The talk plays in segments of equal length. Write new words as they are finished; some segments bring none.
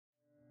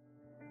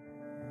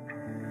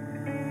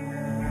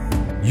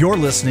You're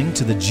listening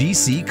to the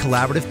GC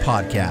Collaborative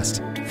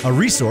Podcast, a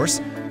resource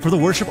for the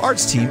worship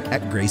arts team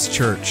at Grace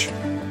Church.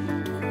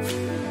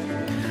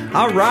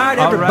 All right,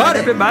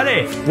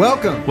 everybody.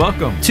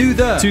 Welcome to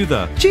the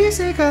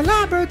GC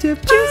Collaborative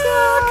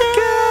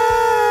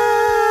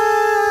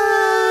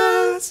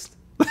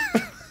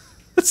Podcast.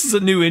 This is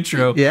a new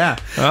intro. Yeah,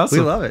 awesome.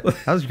 We love it.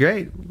 That was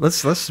great.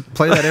 Let's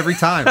play that every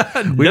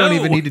time. We don't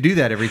even need to do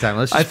that every time.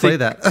 Let's just play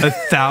that.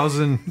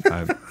 1,000,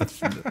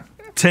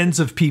 tens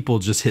of people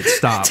just hit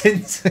stop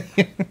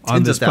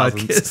on this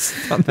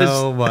podcast.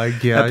 Oh my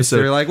gosh!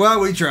 They're like, well,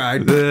 we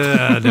tried.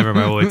 Never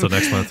mind. We'll wait till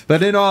next month.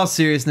 But in all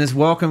seriousness,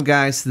 welcome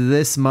guys to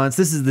this month.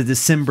 This is the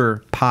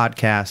December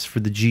podcast for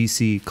the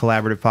GC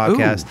Collaborative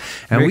Podcast,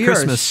 and Merry we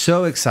Christmas. are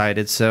so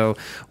excited. So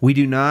we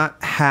do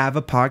not have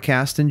a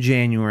podcast in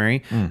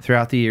January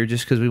throughout the year,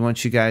 just because we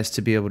want you guys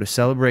to be able to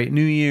celebrate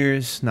New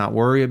Year's, not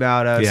worry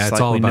about us, Yeah, it's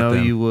like all we about know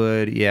them. you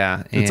would.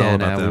 Yeah, It's all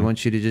about we them.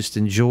 want you to just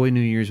enjoy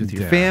New Year's with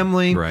your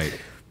family, Right.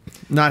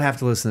 not have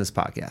to listen to this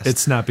podcast.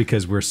 It's not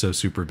because we're so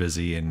super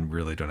busy and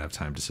really don't have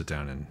time to sit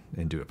down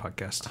and do a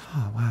podcast.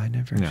 Oh wow, I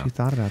never actually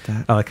thought about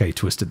that. I like how you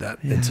twisted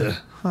that into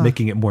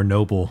making it more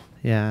noble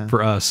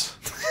for us.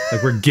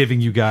 Like we're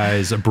giving you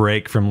guys a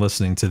break from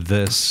listening to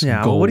this. Yeah,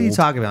 well, gold. what are you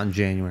talking about in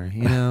January?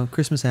 You know,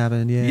 Christmas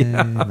happened.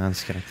 Yeah. No, I'm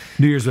just kidding.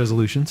 New Year's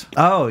resolutions.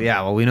 Oh,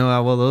 yeah. Well, we know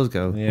how well those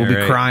go. Yeah, we'll be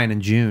right. crying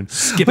in June.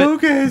 Skip it.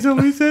 Okay, so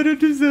we said in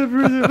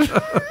December.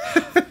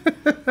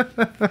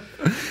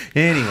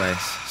 Anyways,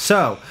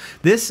 so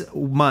this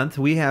month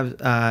we have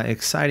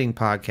exciting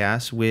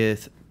podcast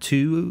with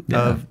two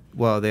of,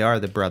 well, they are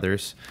the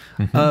brothers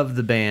of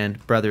the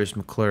band, Brothers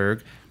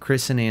McClurg,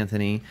 Chris and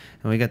Anthony,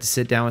 and we got to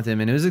sit down with them,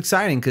 and it was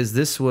exciting because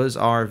this was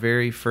our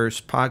very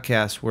first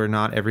podcast where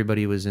not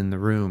everybody was in the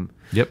room.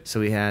 Yep. So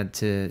we had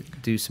to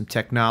do some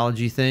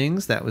technology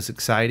things. That was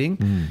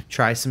exciting.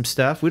 Try some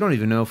stuff. We don't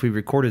even know if we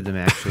recorded them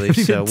actually,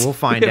 so we'll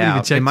find we haven't even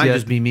out. It checked might yet.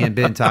 just be me and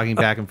Ben talking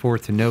back and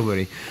forth to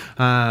nobody,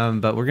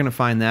 but we're gonna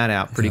find that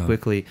out pretty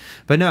quickly.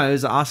 But no, it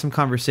was an awesome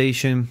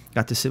conversation.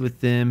 Got to sit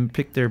with them,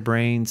 pick their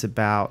brains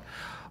about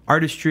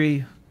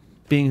artistry,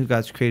 being who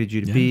God's created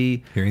you to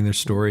be, Hearing their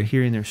story.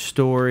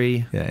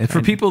 Yeah, And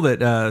for people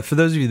that, for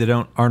those of you that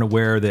aren't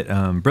aware that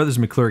Brothers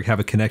McClurg have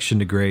a connection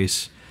to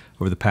Grace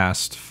over the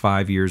past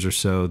 5 years or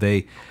so,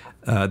 they've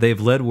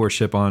led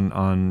worship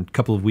on a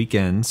couple of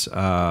weekends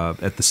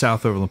at the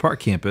South Overland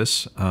Park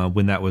campus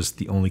when that was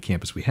the only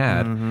campus we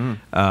had,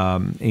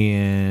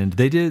 and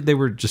they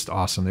were just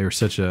awesome. They were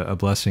such a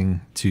blessing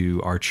to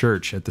our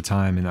church at the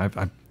time, and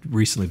I've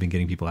recently been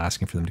getting people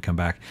asking for them to come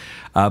back.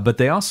 But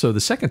they also,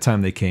 the second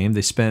time they came,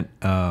 they spent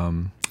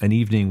an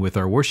evening with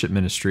our worship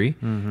ministry,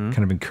 kind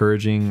of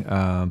encouraging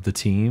the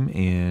team,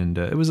 and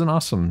it was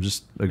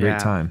just a great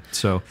time.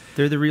 So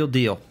they're the real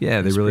deal.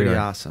 Yeah, they It's really pretty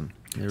are. awesome.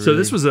 So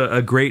this was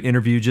a great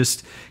interview,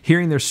 just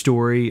hearing their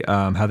story,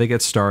 how they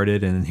got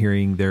started, and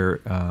hearing their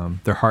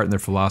heart and their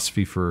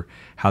philosophy for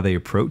how they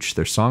approach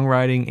their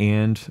songwriting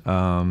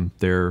and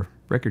their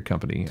record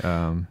company,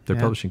 their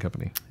publishing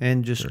company.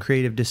 And just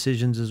creative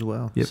decisions as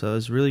well. Yep. So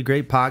it's a really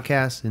great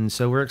podcast, and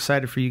so we're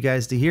excited for you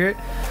guys to hear it.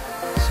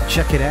 So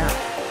check it out.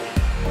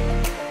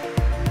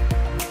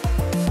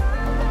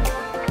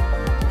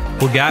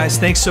 Well, guys,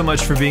 thanks so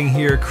much for being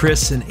here.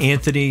 Chris and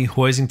Anthony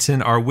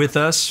Hoisington are with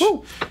us.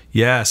 Woo.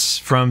 Yes,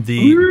 from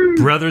the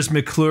Brothers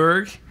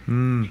McClurg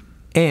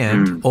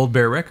and Old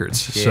Bear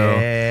Records. So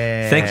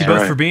thank you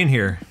both for being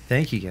here.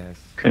 Thank you, guys.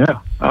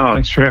 Yeah. Oh,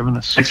 Thanks for having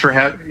us. thanks for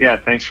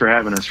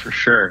having us for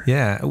sure.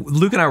 Yeah,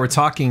 Luke and I were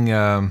talking,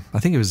 I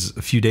think it was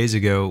a few days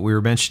ago, we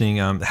were mentioning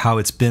how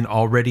it's been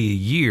already a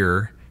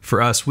year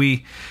for us.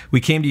 We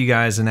came to you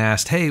guys and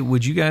asked, hey,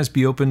 would you guys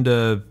be open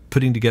to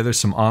putting together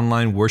some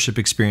online worship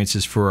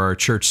experiences for our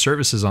church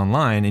services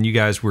online? And you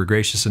guys were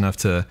gracious enough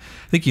to,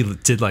 I think you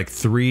did like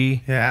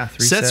three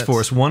sets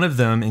for us. One of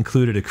them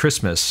included a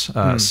Christmas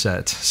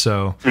set.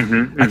 So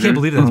I can't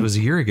believe that was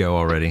a year ago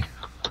already.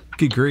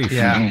 Good grief.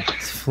 Yeah,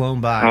 it's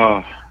flown by.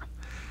 Oh,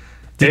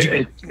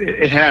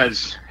 it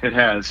has.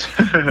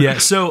 Yeah,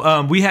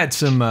 so we had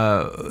some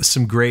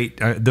great.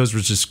 Those were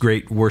just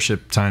great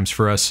worship times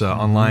for us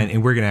online,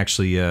 and we're going to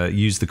actually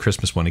use the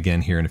Christmas one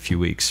again here in a few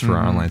weeks for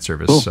our online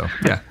service. Cool. So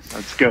yeah,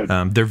 That's good.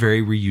 they're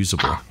very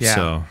reusable. Yeah.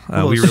 So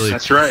Well, we really.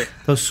 That's right.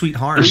 Those sweet They're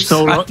harms.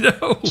 still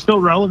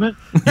relevant.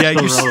 Yeah,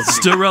 you're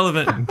still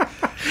relevant.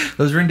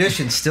 Those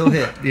renditions still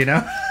hit, you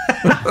know?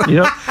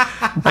 Yep.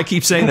 I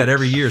keep saying that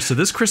every year. So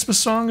this Christmas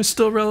song is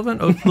still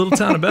relevant. Oh, Little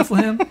Town of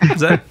Bethlehem.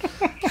 Is that?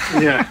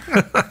 Yeah.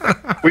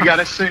 We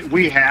gotta sing.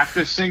 We have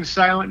to sing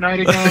Silent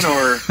Night again,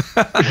 or.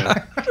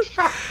 Yeah.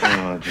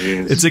 Oh,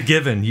 jeez. It's a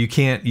given. You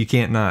can't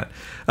not.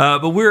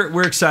 But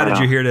we're excited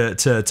you're here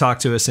to talk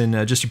to us,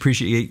 and just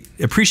appreciate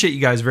you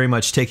guys very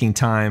much taking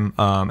time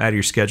out of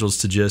your schedules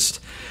to just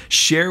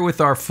share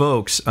with our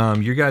folks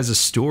your guys'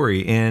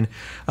 story. And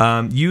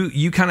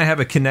you kind of have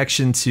a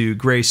connection to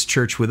Grace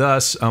Church with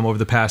us over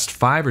the past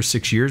 5 or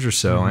 6 years or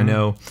so. I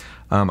know.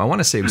 I want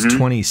to say it was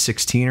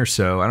 2016 or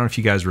so. I don't know if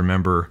you guys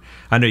remember.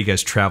 I know you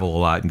guys travel a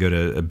lot and go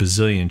to a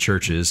bazillion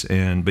churches,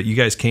 but you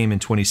guys came in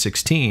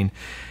 2016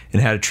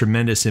 and had a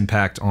tremendous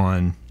impact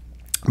on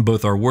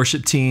both our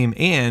worship team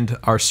and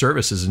our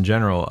services in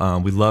general.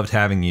 We loved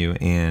having you,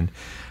 and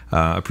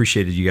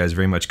appreciated you guys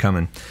very much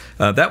coming.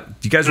 Do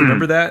you guys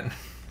remember that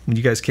when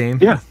you guys came?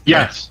 Yeah.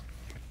 Yes.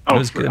 That Oh,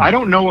 was good. I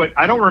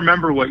don't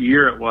remember what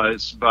year it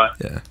was, but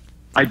Yeah.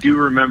 I do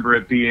remember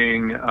it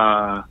being,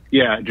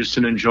 just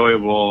an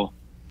enjoyable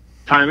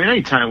time. And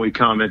anytime we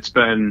come, it's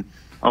been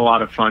a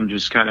lot of fun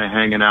just kind of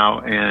hanging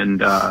out and,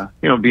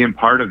 being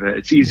part of it.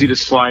 It's easy to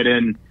slide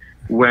in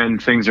when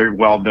things are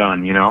well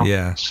done,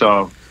 Yeah.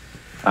 So,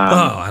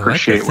 I like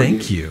appreciate that.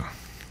 Thank you.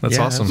 That's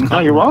Yeah, awesome. Oh,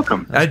 you're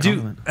welcome. I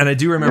do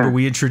remember Yeah.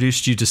 we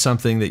introduced you to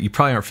something that you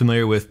probably aren't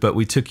familiar with, but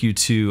we took you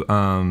to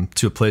a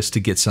place to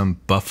get some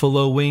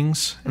buffalo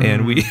wings,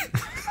 and we.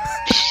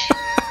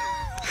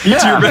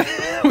 Yeah.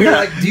 We were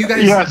like, do you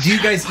guys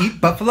Yes. eat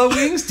buffalo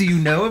wings? Do you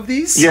know of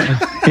these? Yeah.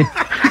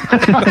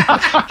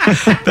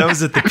 That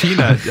was at the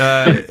Peanut,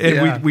 and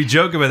Yeah. we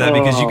joke about that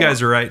because you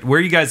guys are right. Where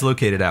are you guys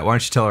located at? Why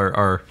don't you tell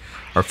our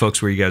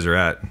folks where you guys are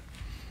at?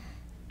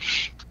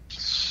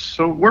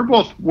 So we're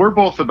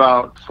both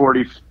about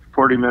 40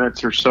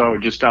 minutes or so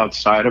just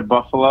outside of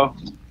Buffalo,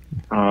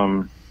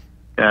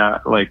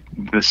 like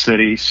the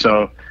city.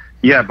 So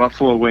yeah,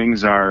 buffalo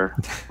wings are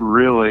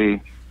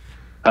really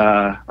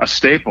a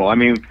staple. I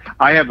mean,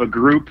 I have a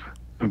group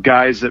of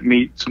guys that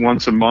meets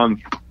once a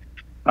month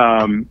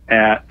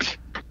at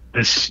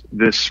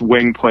this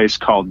wing place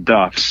called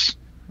Duff's,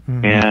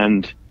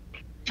 and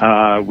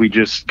we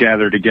just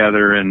gather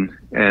together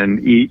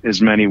and eat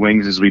as many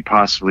wings as we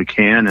possibly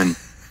can and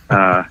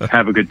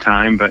have a good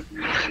time. But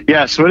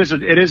yeah, so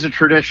it is a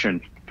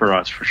tradition for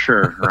us for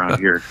sure around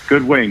here.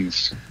 Good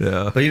wings.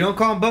 Yeah. But you don't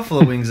call them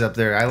buffalo wings up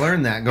there. I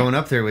learned that going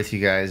up there with you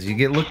guys. You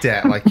get looked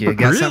at like you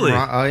got something Really?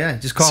 wrong. Oh yeah,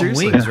 just call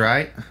Seriously? them wings,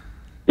 right?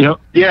 Yep.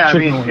 Yeah, I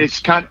Chicken mean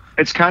wings.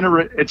 it's kind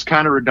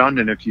of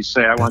redundant if you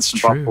say I want That's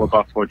some true.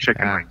 buffalo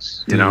chicken Yeah.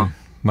 wings. Dude, You know.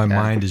 my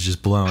mind is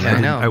just blown. I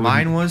know. wouldn't-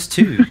 Mine was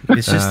too.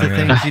 It's just the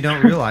yeah. things you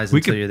don't realize We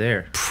until could- you're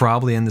there.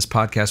 Probably end this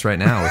podcast right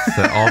now with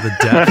all the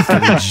depth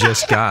that we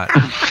just got.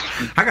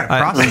 I gotta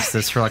process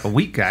this for like a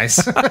week, guys.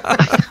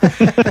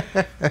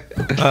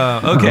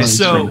 Okay,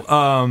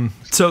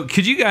 so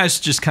could you guys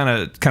just kind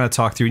of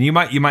talk through, and you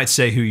might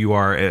say who you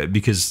are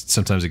because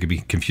sometimes it could be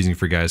confusing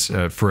for guys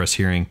for us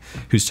hearing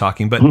who's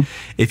talking. But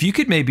if you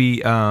could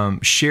maybe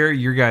share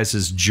your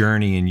guys'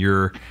 journey and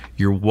your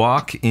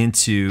walk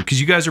into,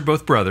 because you guys are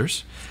both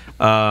brothers,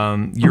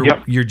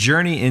 your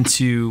journey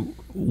into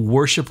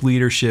worship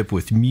leadership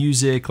with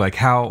music, like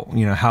how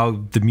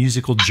the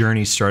musical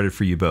journey started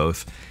for you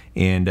both,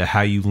 and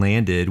how you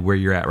landed where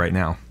you're at right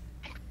now.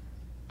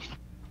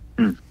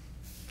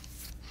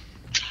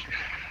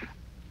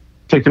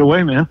 Take it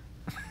away, man.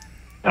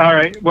 All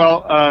right.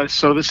 Well,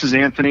 so this is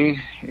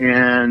Anthony,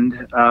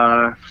 and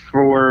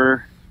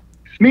for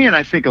me, and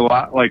I think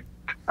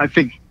I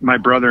think my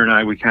brother and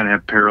I, we kind of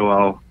have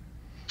parallel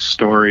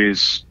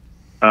stories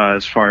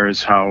as far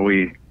as how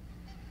we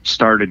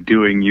started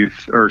doing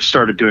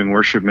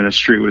worship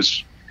ministry. It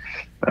was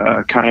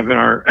kind of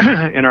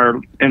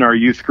in our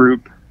youth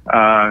group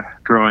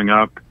growing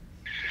up.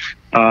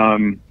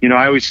 I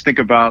always think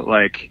about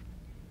like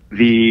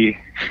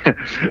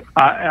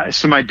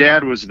so my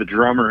dad was the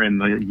drummer in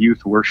the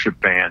youth worship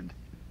band.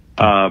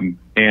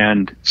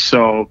 And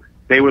so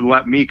they would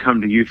let me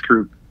come to youth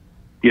group,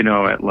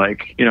 at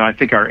like, I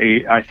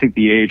think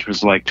the age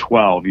was like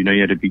 12, you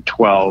had to be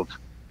 12.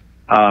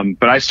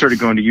 But I started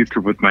going to youth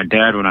group with my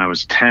dad when I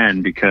was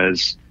 10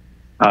 because,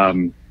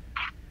 I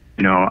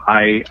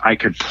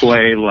could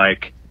play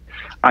like,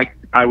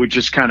 I would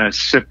just kind of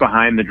sit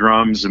behind the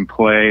drums and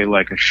play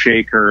like a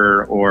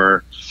shaker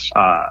or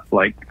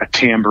like a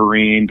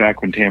tambourine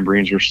back when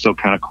tambourines were still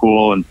kind of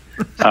cool. And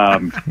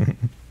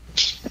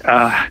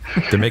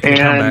They're making a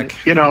comeback.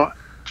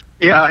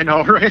 Yeah, I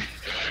know, right?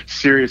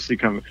 Seriously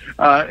coming.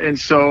 And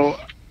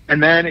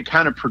then it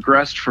kind of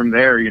progressed from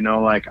there.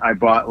 Like I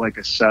bought like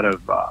a set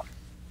of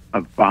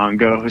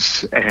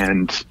bongos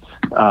and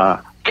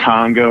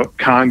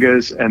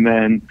congas, and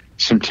then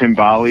some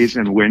timbales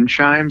and wind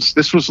chimes.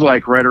 This was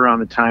like right around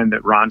the time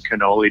that Ron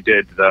Canoli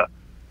did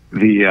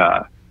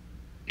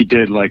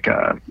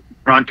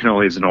Ron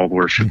Canoli is an old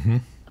worship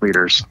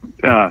leader.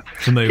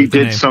 Familiar He with the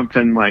did name.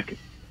 something like,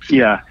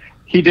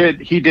 he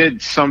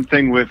did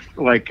something with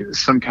like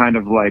some kind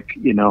of like,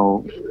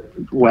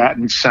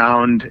 Latin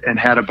sound and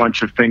had a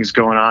bunch of things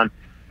going on.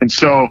 And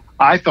so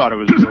I thought it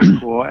was really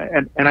cool.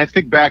 And I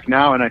think back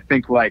now, and I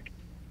think like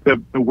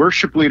the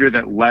worship leader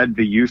that led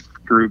the youth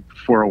group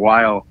for a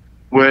while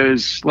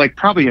was like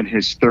probably in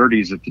his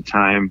 30s at the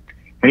time.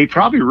 And he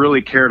probably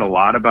really cared a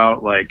lot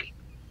about like,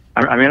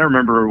 I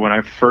remember when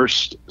I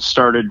first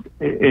started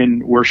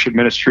in worship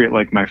ministry at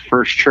like my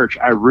first church,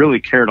 I really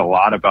cared a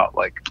lot about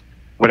like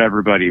what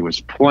everybody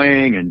was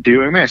playing and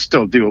doing. I mean, I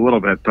still do a little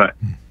bit, but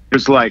it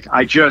was like,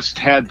 I just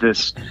had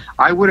this,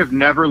 I would have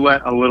never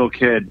let a little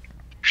kid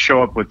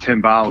show up with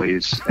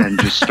timbales and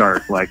just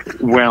start like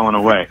wailing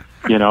away,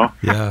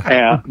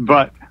 Yeah.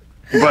 But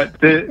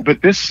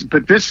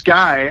this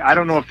guy, I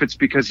don't know if it's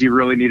because he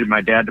really needed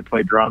my dad to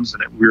play drums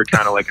and we were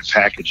kind of like a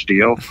package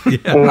deal,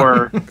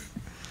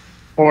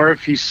 or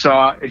if he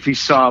saw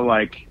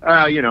like,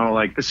 you know,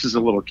 like this is a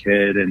little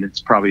kid and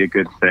it's probably a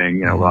good thing,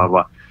 you know, blah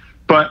blah.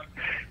 But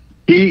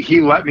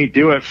he let me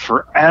do it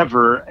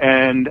forever,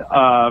 and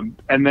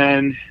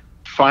then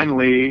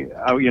finally,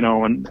 you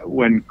know,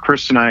 when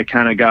Chris and I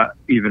kind of got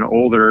even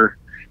older,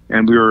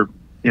 and we were,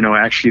 you know,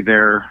 actually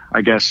there,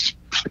 I guess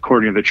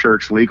according to the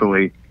church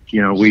legally,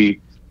 you know,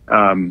 we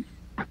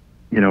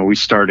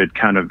started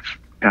kind of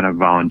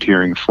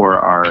volunteering for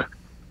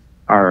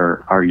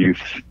our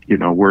youth, you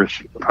know,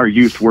 our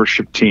youth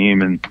worship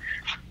team, and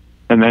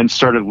then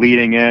started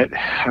leading it.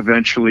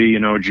 Eventually, you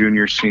know,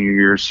 junior, senior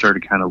year,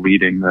 started kind of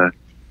leading the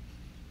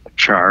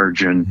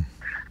charge, and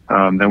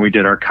then we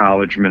did our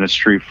college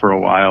ministry for a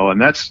while,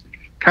 and that's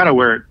kind of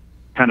where it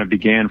kind of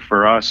began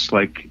for us,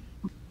 like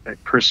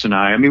Chris and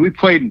I. I mean, we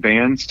played in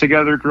bands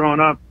together growing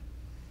up,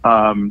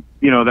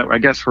 you know, that I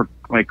guess were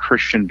like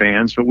Christian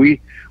bands, but we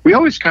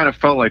always kind of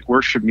felt like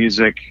worship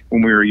music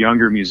when we were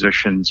younger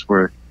musicians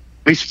were,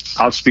 at least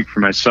I'll speak for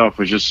myself,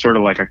 was just sort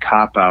of like a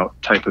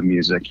cop-out type of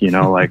music, you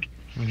know, like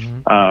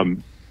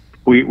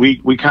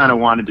we kind of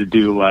wanted to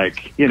do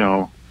like, you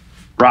know,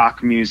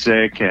 rock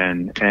music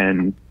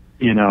and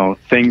you know,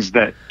 things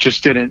that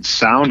just didn't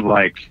sound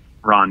like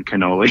Ron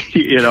Canoli,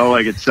 you know,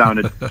 like it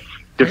sounded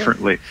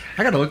differently.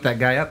 I got to look that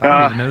guy up. I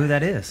don't even know who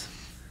that is.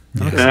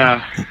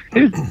 Yeah,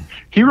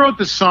 he wrote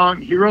the song.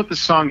 He wrote the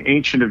song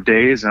 "Ancient of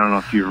Days." I don't know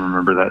if you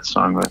remember that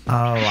song. But oh,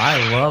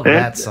 I love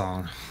that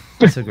song.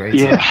 That's a great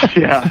song.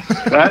 Yeah.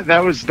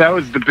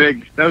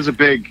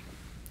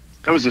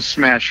 That was a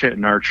smash hit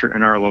in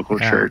our local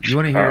church. You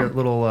want to hear a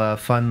little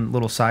fun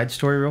little side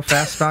story real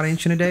fast about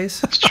Ancient of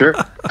Days? Sure.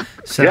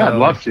 So yeah, I'd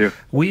love to.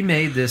 We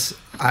made this,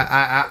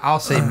 I'll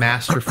say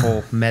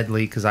masterful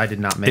medley, because I did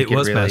not make it. It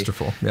was really.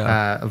 masterful.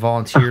 Yeah. A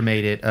volunteer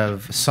made it,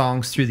 of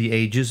songs through the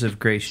ages of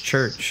Grace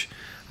Church.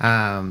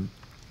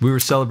 We were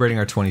celebrating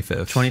our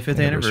 25th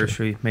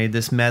anniversary. Made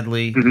this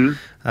medley.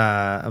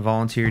 A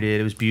volunteer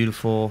did. It was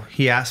beautiful.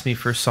 He asked me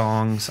for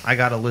songs. I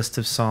got a list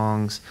of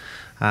songs.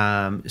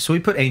 So we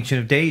put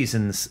Ancient of Days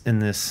in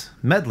this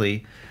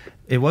medley.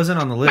 It wasn't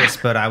on the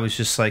list, but I was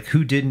just like,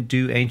 who didn't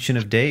do Ancient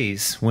of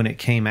Days when it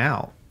came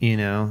out, you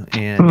know,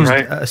 and just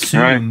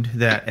assumed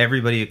that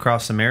everybody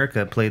across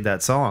America played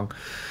that song.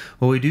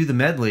 Well, we do the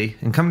medley,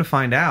 and come to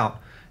find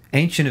out,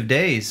 Ancient of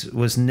Days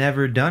was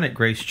never done at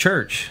Grace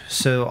Church.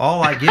 So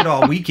all I get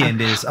all weekend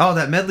is, oh,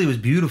 that medley was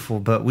beautiful,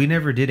 but we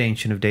never did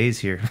Ancient of Days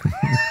here.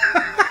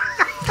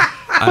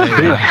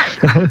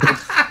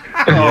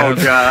 Oh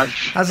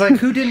gosh! I was like,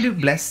 "Who didn't do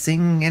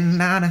Blessing and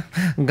Honor,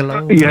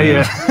 Glory?"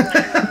 Yeah.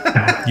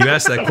 You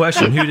asked that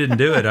question, who didn't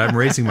do it? I'm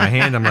raising my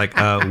hand. I'm like,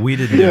 we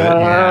didn't do it.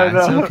 Yeah,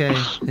 it's okay.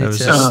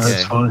 It's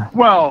okay.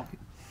 Well,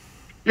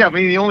 yeah, I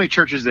mean, the only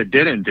churches that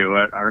didn't do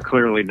it are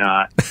clearly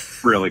not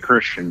really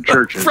Christian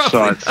churches.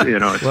 So it's, you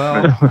know. It's,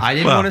 well, I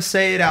didn't want to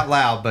say it out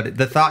loud, but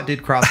the thought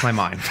did cross my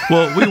mind.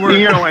 Well, we were,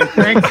 you know,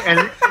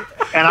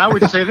 and I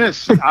would say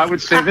this.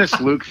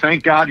 Luke.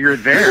 Thank God you're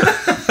there.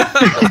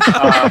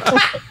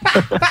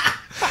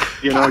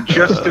 You know,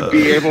 just to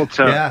be able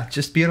to. Yeah,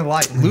 just being a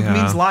light. Luke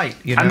means light.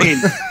 You know? I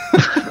mean,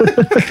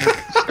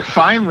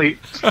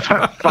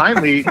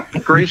 finally,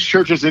 Grace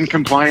Church is in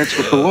compliance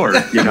with the Lord.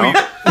 You know,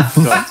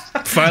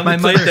 finally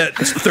played that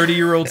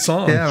 30-year-old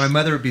song. Yeah, my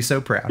mother would be so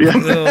proud. Yeah.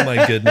 Oh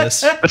my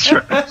goodness. That's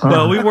right.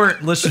 Well, we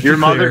weren't. Let's just Your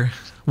be clear. mother.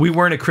 We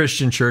weren't a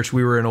Christian church.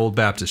 We were an old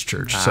Baptist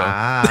church. So All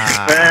right.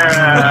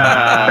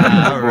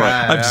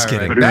 I'm just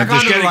kidding. Back I'm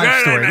on just to the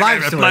kidding.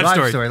 life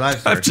story. Life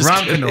story. I'm just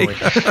Ron kidding. Canoli.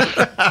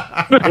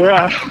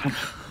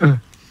 Yeah.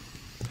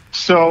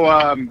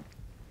 So,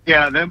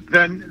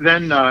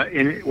 then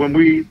when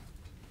we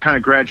kind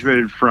of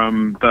graduated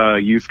from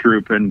the youth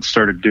group and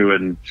started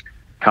doing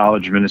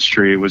college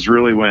ministry, it was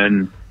really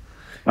when,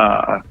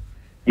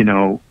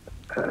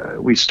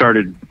 we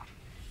started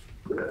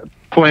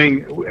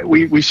playing.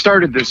 We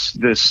started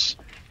this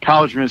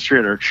college ministry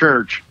at our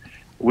church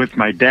with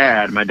my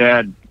dad. My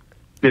dad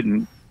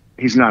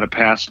he's not a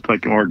pastor,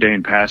 like an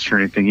ordained pastor or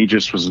anything. He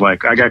just was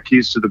like, I got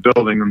keys to the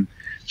building,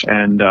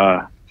 and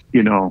why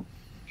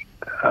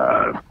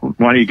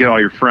don't you get all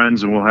your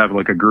friends and we'll have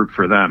like a group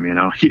for them, you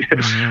know?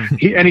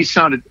 He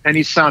sounded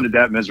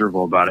that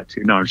miserable about it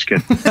too. No, I'm just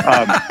kidding.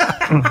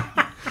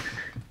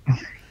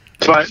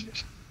 But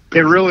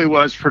it really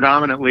was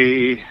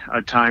predominantly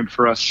a time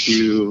for us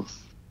to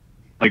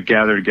like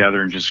gather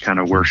together and just kind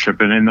of worship.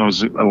 And in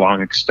those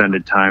long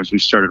extended times, we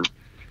started,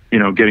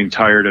 getting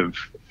tired of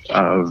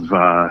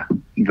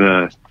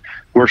the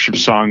worship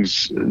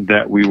songs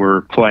that we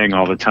were playing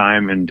all the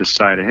time, and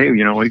decided, hey,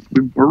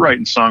 we're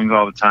writing songs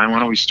all the time. Why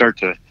don't we start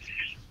to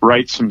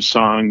write some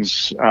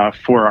songs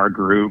for our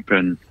group?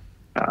 And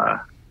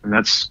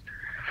that's,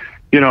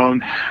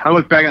 I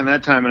look back on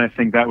that time and I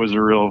think that was a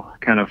real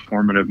kind of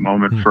formative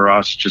moment for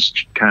us.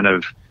 Just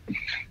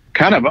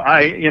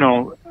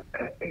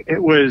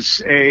it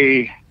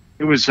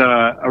was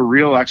a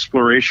real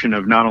exploration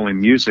of not only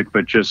music,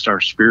 but just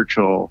our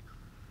spiritual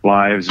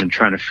lives, and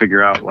trying to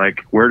figure out like,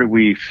 where do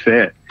we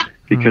fit?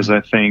 Because I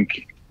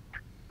think,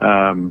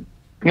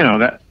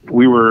 that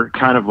we were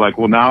kind of like,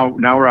 well, now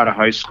we're out of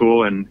high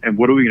school, and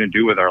what are we going to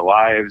do with our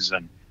lives?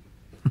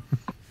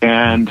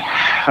 And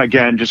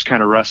again, just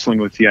kind of wrestling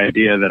with the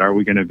idea that, are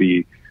we going to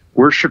be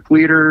worship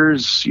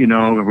leaders?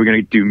 Are we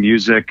going to do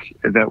music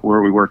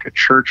where we work at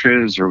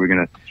churches? Or are we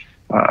going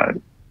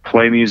to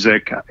play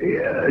music?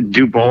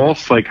 Do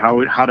both? Like,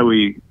 how do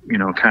we,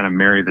 kind of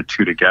marry the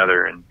two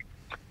together? And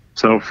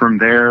so from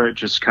there, it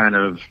just kind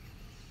of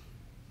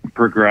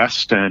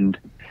progressed. And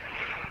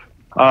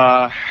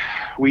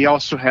we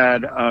also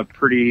had a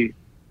pretty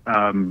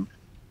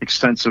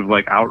extensive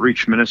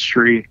outreach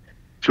ministry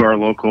to our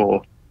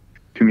local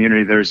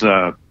community. There's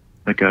a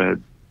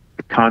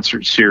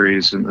concert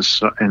series in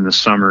the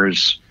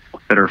summers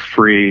that are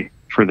free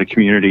for the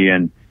community,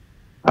 and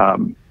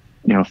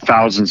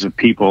thousands of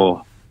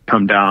people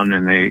come down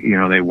and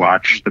they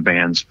watch the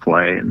bands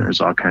play, and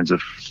there's all kinds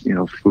of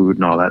food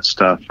and all that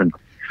stuff. And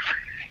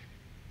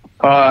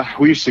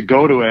we used to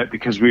go to it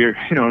because we were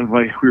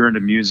into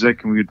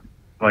music, and we'd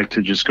like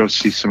to just go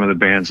see some of the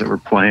bands that were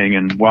playing.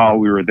 And while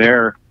we were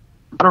there,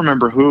 I don't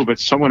remember who, but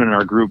someone in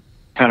our group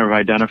kind of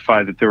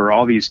identified that there were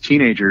all these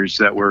teenagers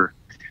that were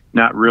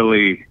not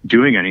really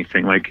doing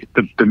anything. Like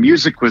the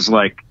music was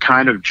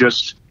kind of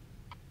just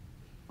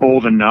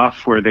old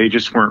enough where they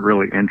just weren't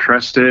really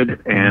interested.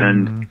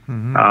 And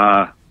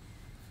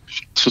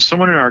so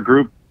someone in our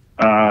group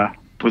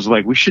was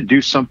like, we should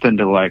do something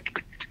to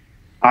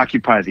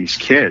occupy these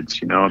kids,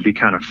 it'd be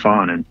kind of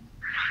fun.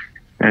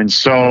 And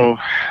so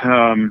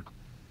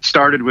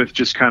started with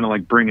just kind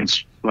of bringing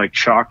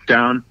chalk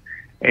down,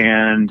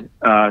 and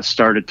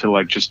started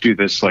to just do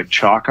this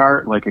chalk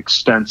art,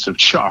 extensive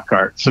chalk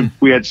art. So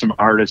we had some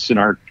artists in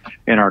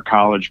our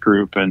college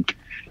group, and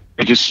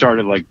it just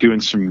started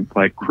doing some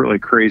really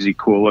crazy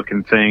cool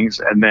looking things.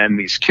 And then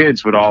these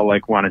kids would all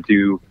want to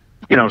do,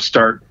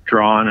 start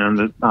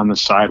drawing on the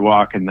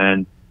sidewalk, and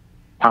then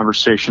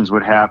conversations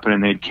would happen,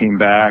 and they'd came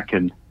back,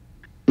 and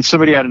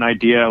somebody had an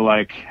idea,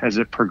 as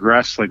it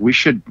progressed, we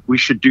should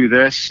do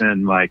this.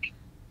 And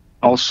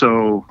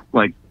also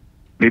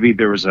maybe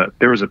there was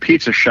a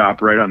pizza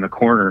shop right on the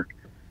corner,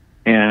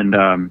 and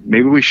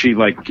maybe we should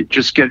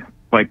just get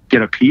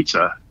a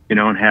pizza,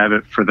 and have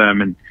it for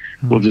them, and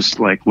we'll just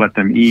let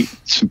them eat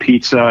some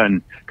pizza.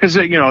 And because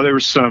there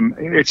was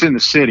it's in the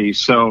city,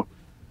 so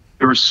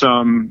there were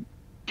some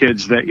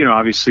kids that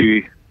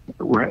obviously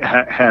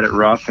had it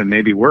rough, and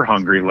maybe were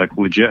hungry,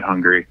 legit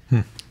hungry.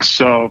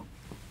 So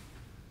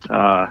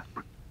kind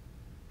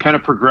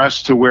of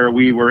progressed to where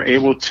we were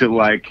able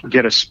to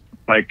get a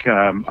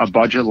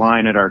budget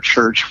line at our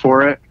church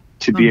for it,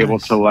 to be able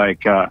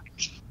to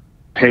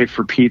pay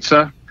for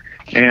pizza.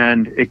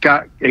 And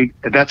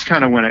that's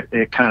kind of when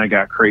it kind of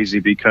got crazy,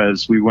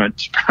 because we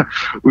went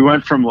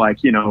from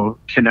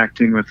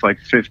connecting with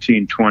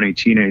 15, 20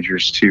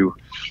 teenagers to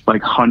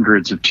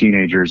hundreds of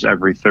teenagers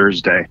every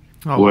Thursday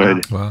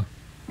would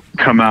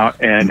come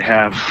out and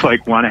have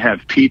want to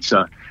have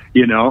pizza,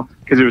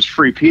 because it was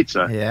free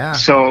pizza. Yeah.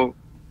 So,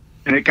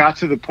 and it got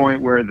to the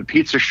point where the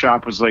pizza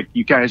shop was like,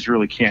 you guys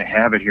really can't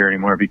have it here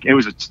anymore. It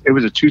was a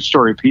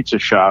 2-story pizza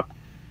shop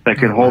that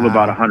could hold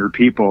about 100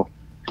 people.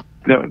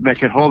 That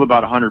could hold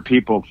about 100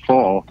 people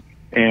full,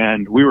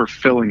 and we were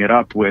filling it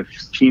up with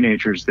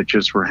teenagers that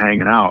just were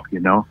hanging out,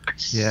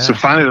 Yeah. So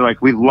finally, they're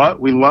like, we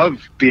love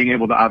being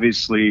able to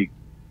obviously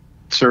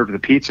serve the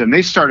pizza, and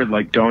they started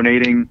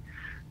donating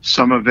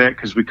some of it,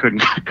 because we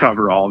couldn't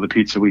cover all the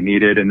pizza we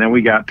needed. And then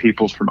we got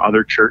people from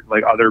other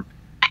other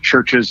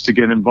churches to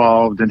get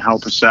involved and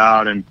help us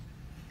out. And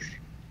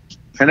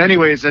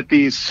anyways,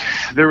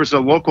 there was a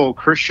local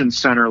Christian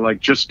center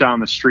just down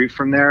the street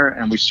from there,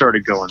 and we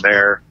started going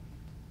there.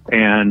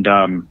 And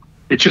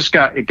it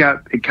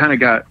kind of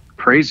got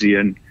crazy,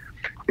 and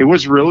it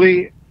was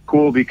really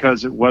cool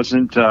because it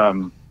wasn't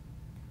really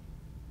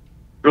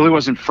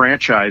wasn't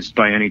franchised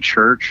by any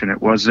church, and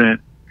it wasn't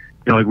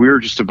we were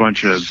just a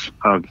bunch of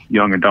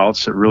young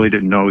adults that really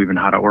didn't know even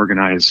how to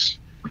organize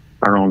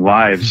our own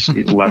lives,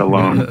 let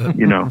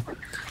alone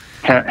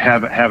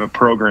have a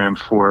program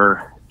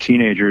for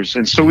teenagers.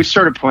 And so we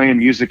started playing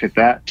music at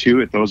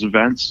those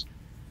events.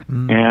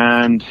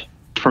 And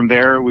from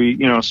there, we,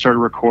 started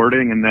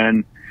recording. And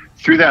then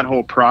through that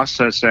whole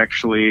process,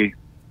 actually,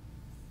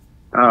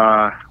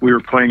 we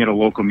were playing at a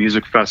local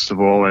music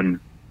festival, and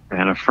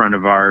a friend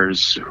of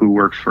ours who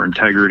worked for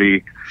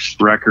Integrity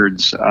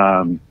Records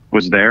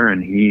was there,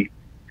 and he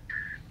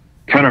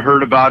kind of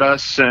heard about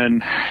us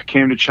and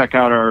came to check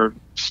out our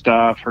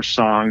stuff, our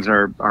songs,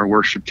 our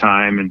worship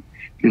time. And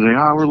he's like,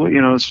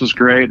 this was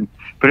great.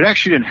 But it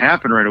actually didn't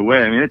happen right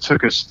away. I mean, it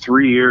took us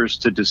 3 years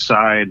to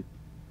decide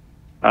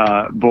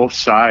both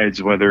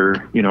sides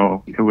whether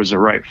it was a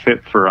right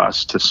fit for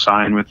us to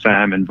sign with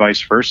them, and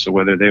vice versa,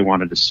 whether they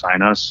wanted to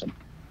sign us.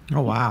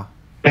 Oh wow!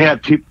 They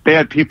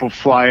had people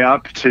fly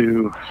up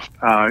to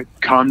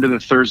come to the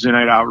Thursday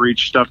night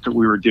outreach stuff that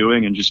we were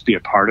doing and just be a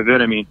part of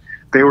it. I mean,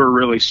 they were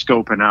really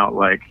scoping out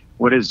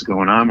what is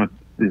going on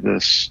with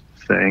this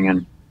thing.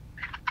 And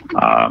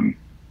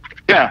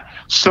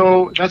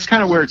so that's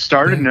kind of where it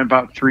started. And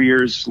about 3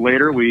 years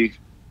later, we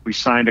we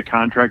signed a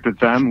contract with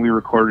them. We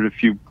recorded a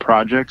few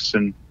projects,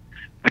 and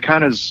that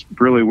kind of is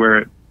really where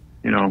it,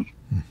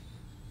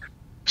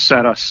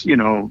 set us,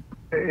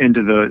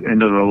 into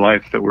the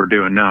life that we're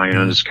doing now,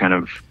 just kind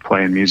of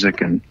playing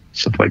music and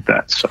stuff like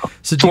that. So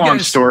it's a long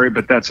story,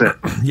 but that's it.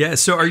 Yeah.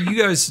 So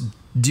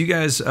do you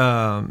guys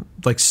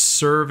like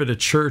serve at a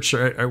church,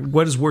 or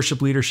what does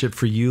worship leadership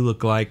for you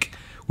look like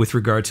with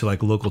regard to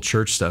like local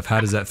church stuff?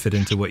 How does that fit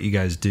into what you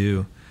guys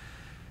do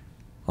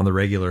on the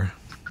regular?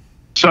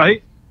 So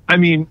I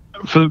mean,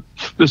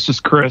 this is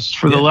Chris.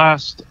 For the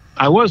last,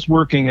 I was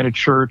working at a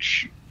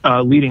church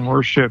leading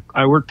worship.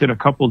 I worked at a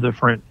couple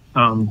different,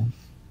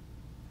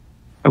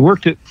 I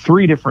worked at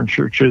 3 different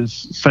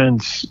churches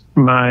since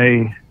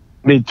my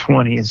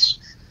mid-20s.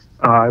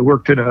 I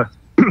worked at a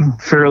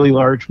fairly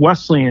large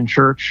Wesleyan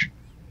church,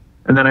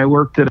 and then I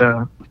worked at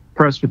a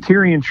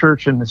Presbyterian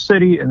church in the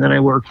city, and then I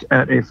worked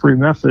at a Free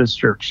Methodist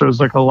church. So it was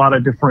like a lot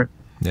of different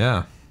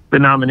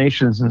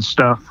denominations and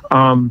stuff.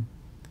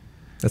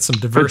 That's some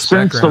diverse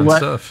background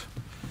stuff.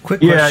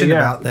 Quick question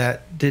about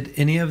that. Did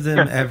any of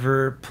them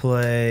ever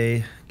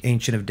play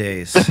Ancient of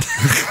Days?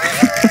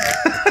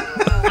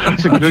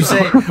 Would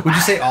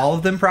you say all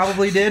of them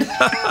probably did?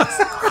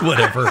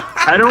 Whatever.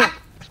 I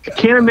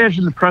can't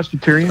imagine the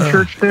Presbyterian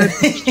church did.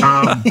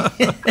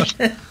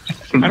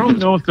 I don't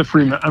know if the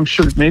Free, I'm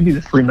sure maybe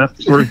the Free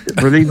Methodists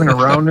were they even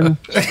around in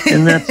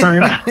that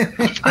time?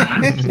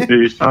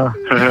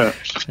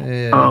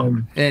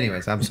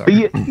 Anyways, I'm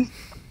sorry.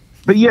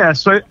 But yeah,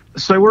 so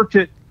I worked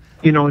at,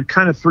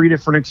 kind of 3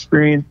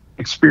 different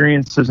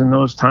experiences in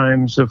those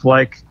times of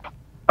like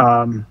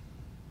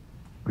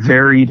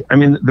varied. I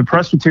mean, the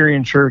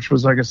Presbyterian church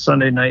was like a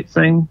Sunday night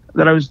thing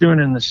that I was doing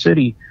in the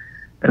city,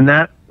 and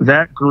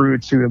that grew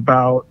to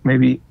about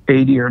maybe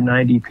 80 or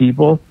 90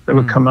 people that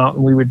would come out,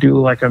 and we would do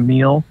like a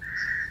meal.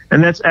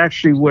 And that's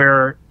actually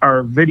where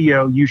our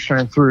video "You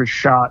Shine Through" is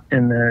shot,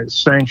 in the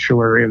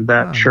sanctuary of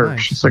that church.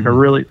 Nice. It's like a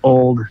really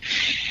old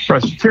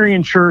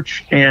Presbyterian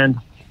church. And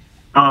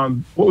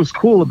what was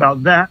cool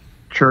about that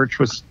church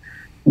was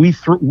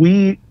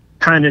we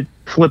kind of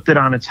flipped it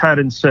on its head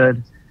and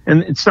said,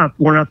 and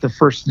we're not the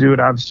first to do it.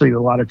 Obviously, a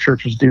lot of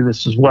churches do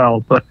this as well.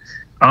 But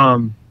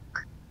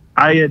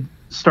I had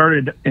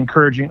started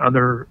encouraging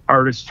other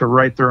artists to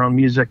write their own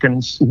music,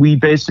 and we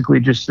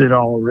basically just did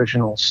all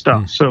original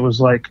stuff. So it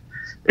was like,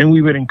 and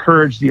we would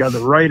encourage the other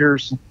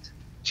writers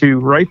to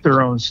write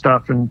their own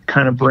stuff and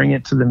kind of bring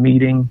it to the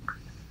meeting.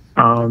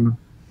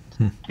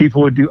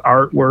 People would do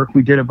artwork.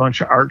 We did a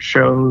bunch of art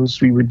shows.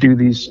 We would do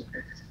these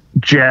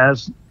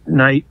jazz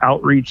night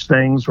outreach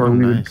things where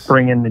we would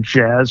bring in the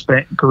jazz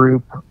band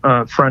group,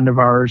 a friend of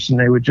ours, and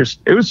they would just,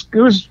 it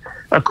was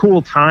a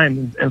cool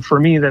time. And for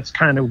me, that's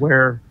kind of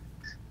where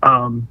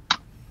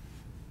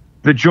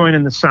the join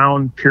in the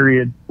sound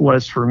period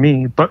was for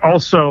me. But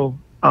also,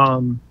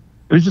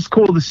 it was just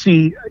cool to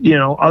see,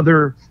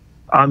 other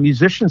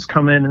musicians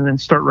come in and then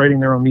start writing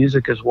their own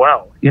music as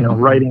well,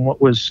 writing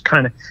what was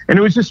kind of, and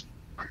it was just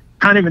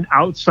kind of an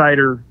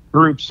outsider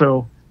group.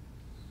 So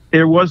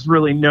there was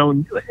really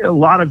a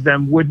lot of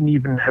them wouldn't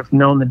even have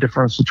known the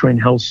difference between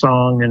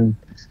Hillsong and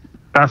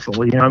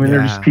Bethel.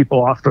 They're just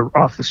people off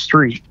the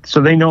street.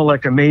 So they know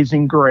like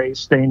Amazing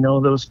Grace. They know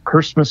those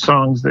Christmas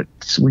songs that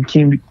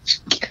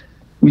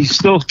we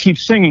still keep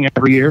singing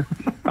every year.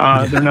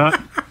 They're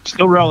not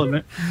still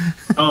relevant.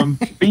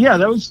 But yeah,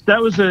 that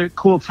was a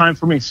cool time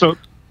for me. So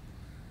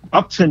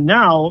up to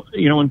now,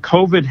 when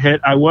COVID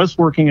hit, I was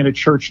working at a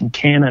church in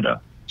Canada.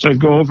 So I'd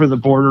go over the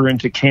border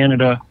into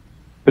Canada,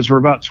 because we're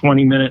about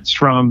 20 minutes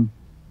from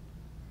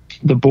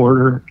the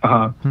border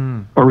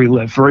where we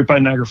live, right by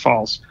Niagara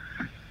Falls.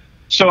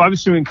 So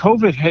obviously when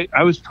COVID hit,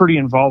 I was pretty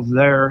involved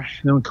there. And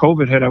then when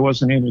COVID hit, I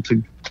wasn't able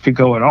to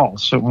go at all.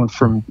 So it went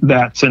from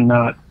that to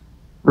not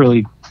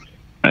really,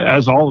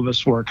 as all of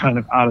us were, kind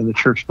of out of the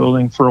church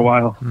building for a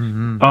while.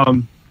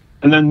 And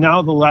then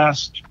now the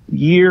last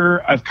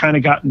year, I've kind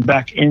of gotten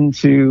back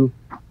into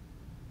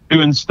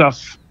doing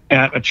stuff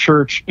at a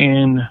church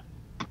in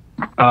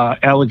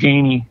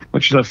Allegheny,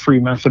 which is a Free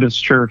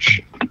Methodist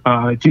church.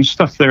 I do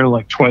stuff there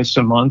like twice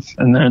a month,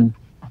 and then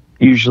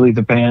usually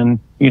the band,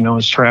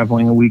 is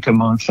traveling a week a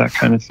month, that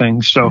kind of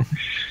thing. So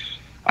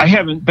I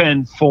haven't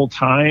been full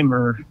time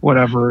or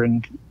whatever,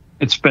 and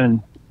it's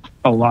been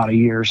a lot of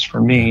years for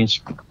me.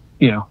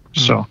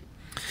 So.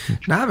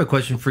 Now I have a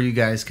question for you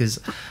guys, because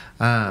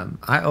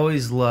I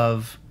always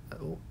love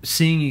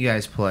seeing you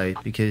guys play,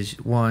 because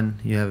one,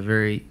 you have a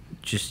very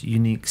just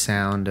unique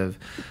sound of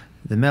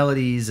the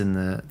melodies and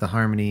the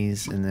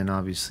harmonies, and then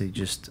obviously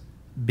just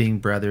being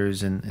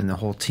brothers and the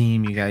whole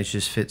team, you guys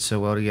just fit so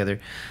well together.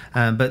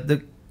 But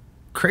the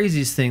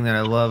craziest thing that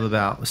I love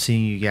about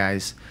seeing you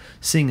guys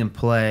sing and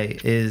play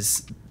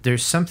is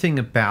there's something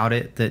about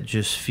it that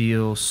just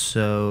feels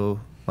so,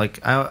 like,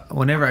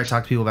 whenever I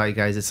talk to people about you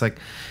guys, it's like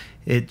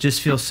it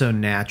just feels so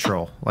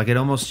natural. Like it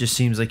almost just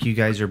seems like you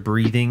guys are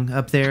breathing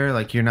up there.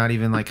 Like you're not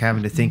even like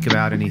having to think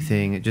about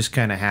anything. It just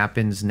kind of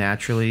happens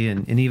naturally.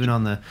 And even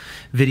on the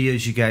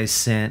videos you guys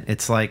sent,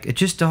 it's like it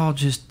just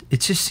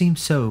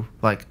seems so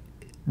like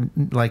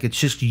like it's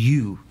just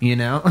you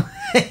know.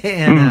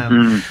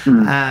 And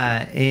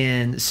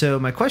so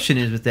my question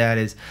is with that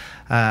is,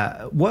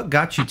 what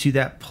got you to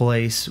that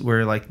place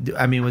where, like,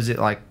 I mean, was it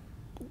like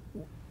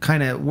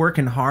kind of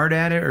working hard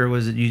at it, or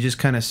was it you just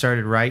kind of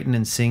started writing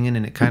and singing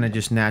and it kind of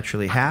just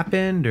naturally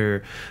happened,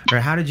 or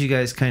how did you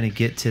guys kind of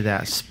get to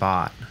that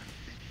spot?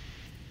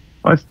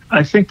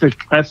 I think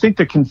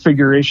the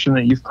configuration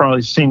that you've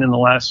probably seen in the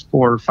last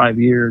 4 or 5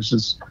 years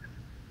is,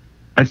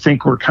 I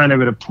think we're kind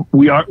of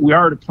we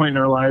are at a point in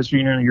our lives where,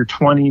 you know, in your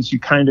 20s,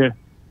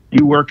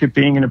 you work at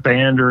being in a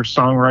band or a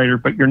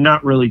songwriter, but you're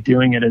not really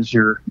doing it as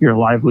your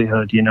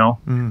livelihood, you know.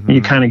 Mm-hmm.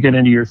 You kind of get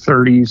into your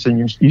 30s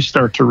and you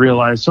start to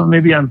realize, so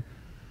maybe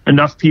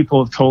enough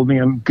people have told me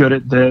I'm good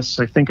at this.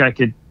 I think I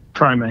could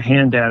try my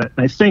hand at it.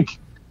 And I think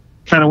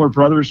kind of where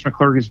Brothers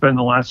McClurg has been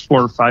the last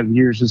 4 or 5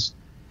 years is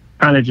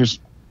kind of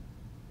just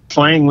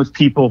playing with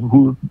people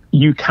who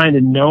you kind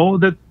of know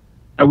that,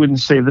 I wouldn't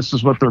say this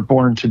is what they're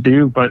born to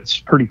do, but it's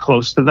pretty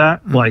close to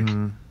that. Mm-hmm. Like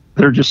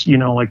they're just, you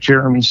know, like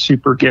Jeremy's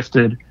super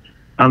gifted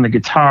on the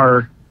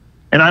guitar.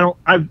 And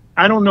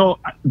I don't know,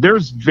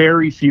 there's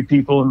very few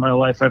people in my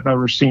life I've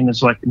ever seen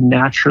as like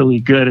naturally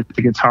good at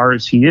the guitar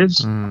as he is.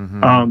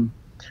 Mm-hmm.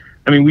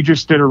 I mean, we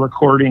just did a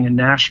recording in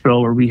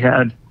Nashville where we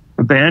had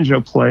a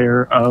banjo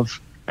player of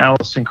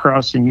Allison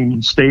Krauss and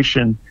Union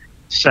Station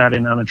sat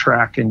in on a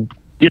track, and,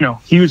 you know,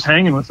 he was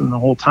hanging with them the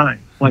whole time.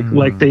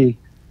 Like they,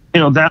 you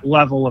know, that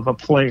level of a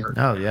player.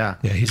 Oh yeah.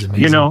 Yeah, he's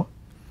amazing. You know,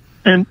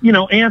 and, you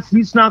know,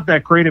 he's not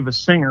that great of a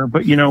singer,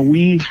 but, you know,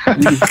 we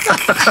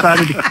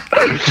decided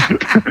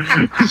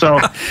to, so.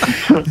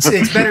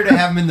 It's better to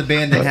have him in the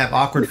band than have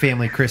awkward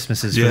family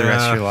Christmases for the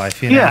rest of your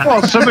life. You know? Yeah.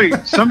 Well,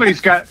 somebody's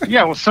got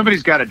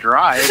to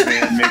drive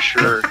and make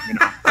sure, you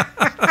know.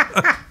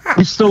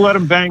 We still let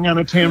him bang on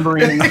a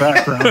tambourine in the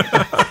background.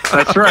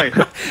 That's right.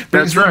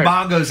 Brings the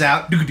bongos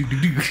out.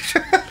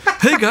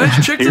 Hey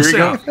guys, check this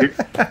out.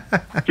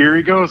 Here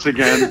he goes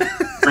again,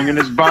 bringing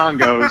his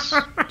bongos.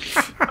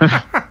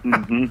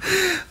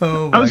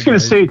 Mm-hmm. I was going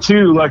to say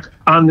too, like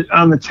on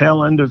the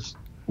tail end of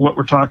what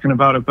we're talking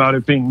about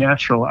it being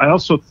natural, I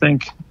also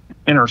think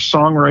in our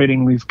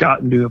songwriting we've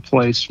gotten to a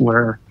place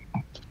where,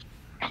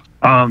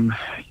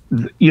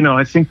 you know,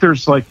 I think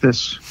there's like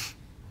this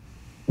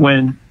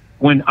when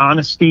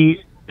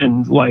honesty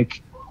and,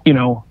 like, you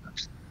know,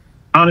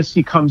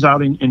 honesty comes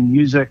out in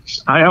music,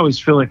 I always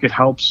feel like it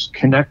helps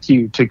connect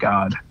you to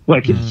God.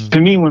 Like, to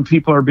me, when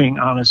people are being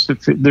honest,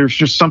 there's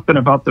just something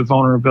about the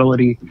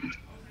vulnerability,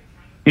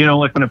 you know,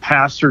 like when a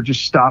pastor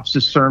just stops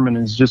his sermon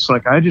and is just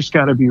like, I just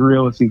got to be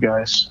real with you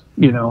guys,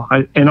 you know,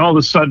 and all of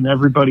a sudden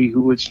everybody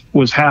who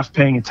was half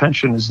paying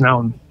attention is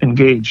now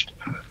engaged.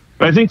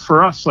 But I think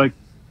for us, like,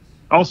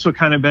 also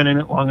kind of been in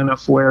it long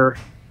enough where,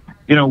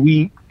 you know,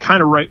 we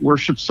kind of write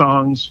worship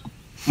songs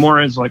more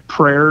as like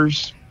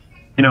prayers,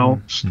 you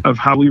know, of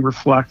how we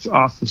reflect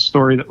off the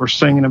story that we're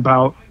singing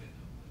about.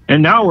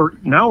 And now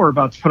we're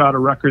about to put out a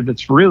record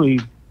that's really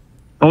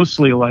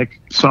mostly like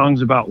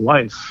songs about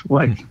life,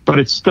 like, but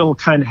it still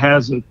kind of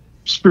has a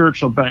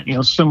spiritual bent, you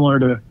know, similar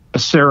to a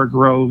Sarah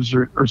Groves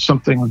or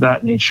something of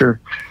that nature.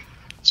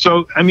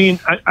 So, I mean,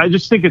 I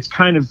just think it's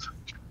kind of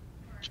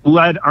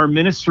led our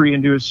ministry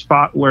into a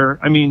spot where,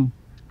 I mean,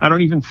 I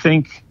don't even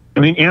think, I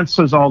mean, Ant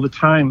says all the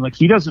time, like,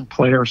 he doesn't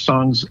play our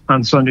songs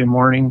on Sunday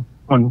morning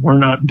when we're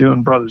not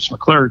doing Brothers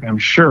McClurg, I'm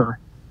sure.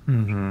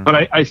 Mm-hmm.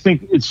 But I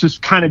think it's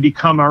just kind of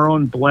become our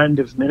own blend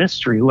of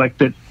ministry, like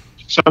that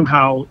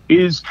somehow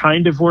is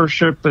kind of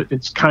worship, but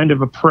it's kind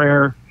of a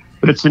prayer,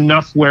 but it's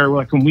enough where,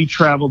 like, when we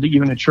travel to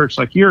even a church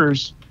like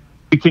yours,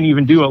 we can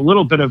even do a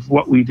little bit of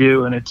what we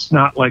do, and it's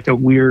not like a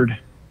weird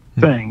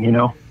thing, you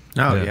know?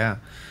 Oh, yeah.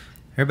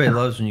 Everybody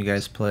loves when you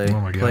guys play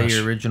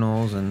your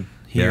originals and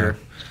hear. Yeah.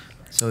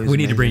 We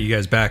need to bring you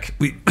guys back.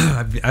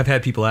 I've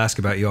had people ask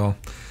about y'all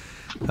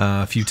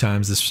a few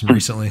times this year.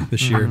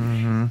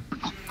 Mm-hmm.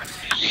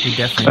 We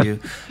definitely do.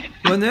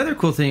 Well, and the other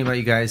cool thing about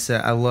you guys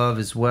that I love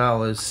as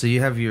well is, so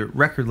you have your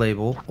record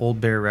label, Old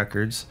Bear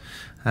Records,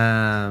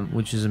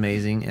 which is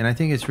amazing. And I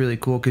think it's really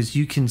cool because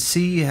you can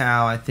see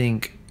how, I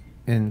think,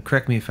 and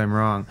correct me if I'm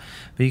wrong,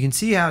 but you can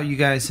see how you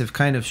guys have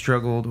kind of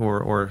struggled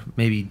or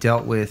maybe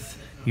dealt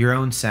with your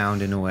own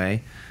sound in a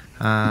way,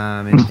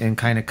 and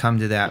kind of come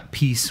to that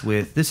peace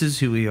with, this is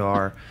who we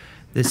are.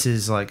 This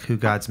is like who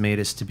God's made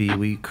us to be.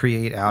 We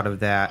create out of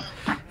that.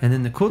 And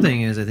then the cool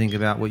thing is, I think,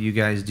 about what you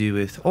guys do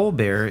with Old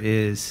Bear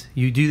is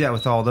you do that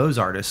with all those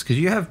artists, because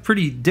you have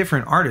pretty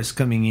different artists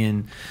coming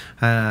in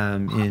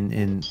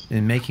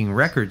making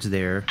records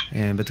there.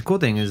 But the cool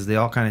thing is they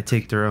all kind of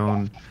take their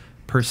own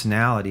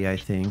personality, I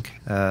think,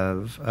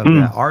 of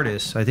that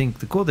artist. I think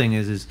the cool thing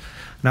is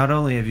not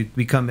only have you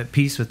become at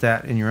peace with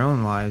that in your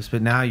own lives,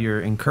 but now you're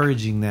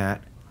encouraging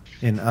that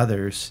in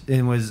others.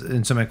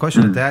 And so my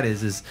question with that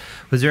is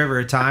was there ever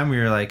a time where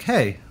you're like,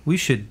 hey, we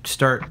should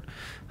start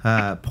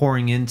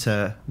pouring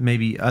into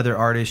maybe other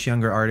artists,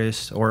 younger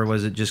artists, or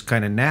was it just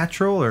kind of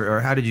natural,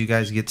 or how did you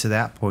guys get to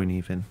that point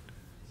even?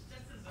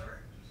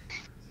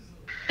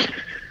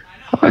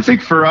 I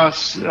think for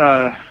us,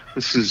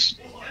 this is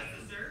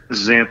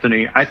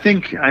Anthony. I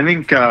think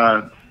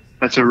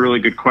That's a really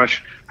good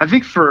question. I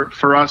think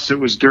for us, it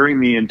was during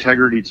the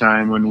Integrity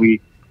time when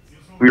we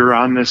were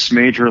on this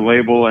major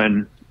label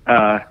and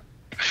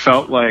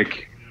felt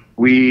like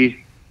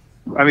we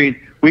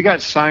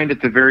got signed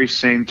at the very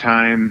same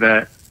time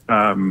that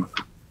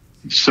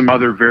some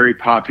other very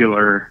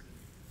popular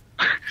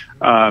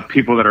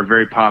people that are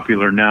very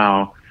popular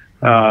now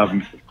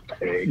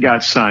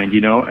got signed,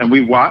 and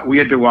we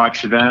had to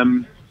watch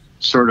them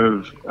sort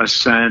of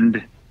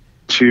ascend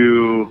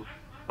to,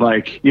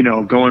 like,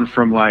 going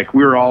from, like,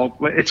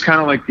 it's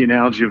kind of like the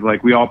analogy of,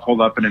 like, we all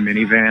pulled up in a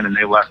minivan and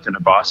they left in a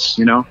bus,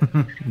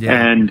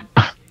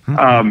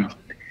 Yeah.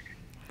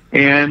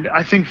 And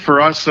I think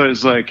for us, it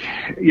was like,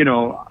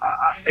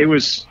 it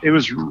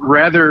was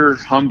rather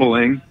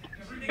humbling.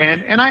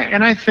 And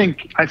I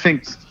think I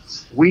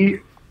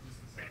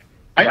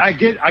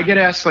get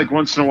asked, like,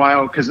 once in a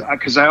while, cause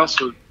I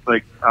also,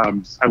 like,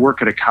 I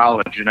work at a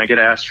college, and I get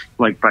asked,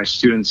 like, by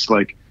students,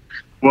 like,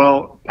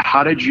 well,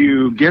 how did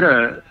you get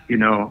a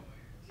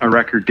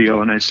record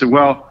deal? And I said,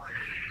 well,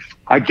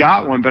 I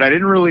got one, but I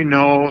didn't really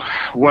know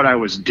what I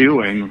was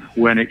doing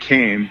when it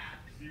came.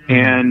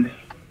 And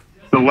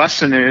the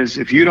lesson is,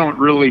 if you don't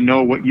really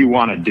know what you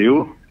want to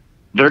do,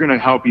 they're going to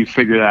help you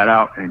figure that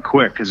out, and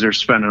quick, because they're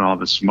spending all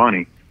this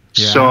money.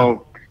 Yeah.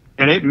 So,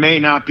 and it may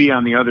not be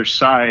on the other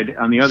side.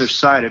 On the other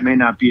side, it may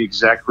not be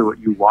exactly what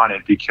you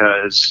wanted,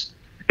 because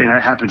it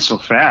happens so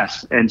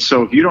fast. And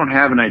so if you don't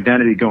have an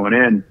identity going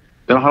in,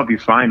 they'll help you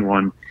find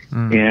one,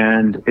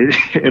 and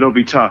it'll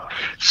be tough.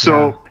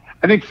 So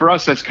I think for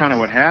us, that's kind of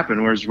what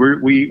happened, whereas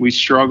we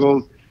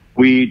struggled.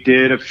 We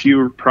did a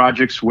few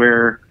projects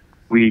where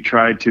we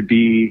tried to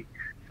be,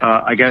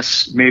 I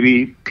guess,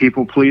 maybe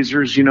people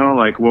pleasers,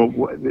 like, well,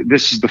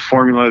 this is the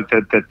formula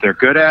that they're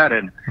good at,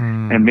 and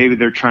maybe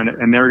they're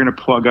and they're going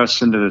to plug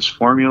us into this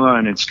formula,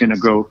 and it's going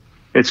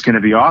to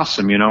be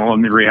awesome,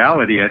 And the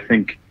reality, I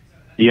think,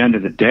 at the end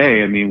of the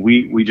day, I mean,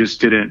 we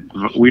didn't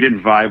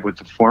vibe with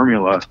the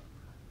formula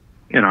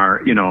in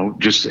our,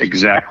 just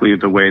exactly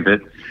the way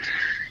that,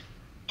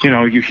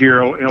 you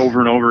hear over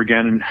and over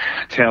again in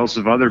tales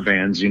of other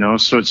bands,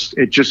 so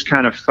it just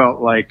kind of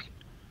felt like.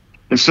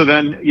 And so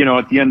then,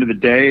 at the end of the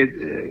day,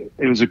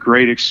 it was a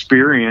great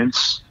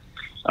experience,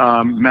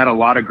 met a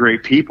lot of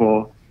great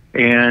people,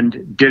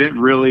 and didn't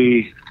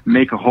really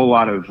make a whole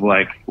lot of,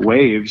 like,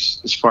 waves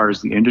as far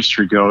as the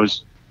industry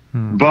goes,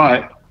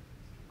 but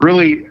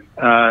really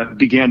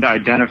began to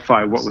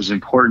identify what was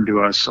important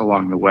to us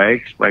along the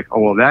way. Like, oh,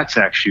 well, that's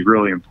actually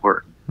really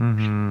important.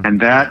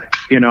 And that,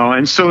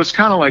 and so it's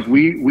kind of like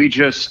we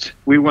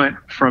went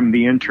from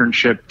the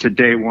internship to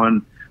day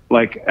one,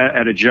 like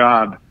at a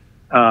job.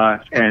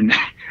 And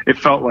it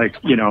felt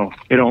like,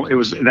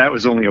 that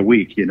was only a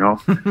week,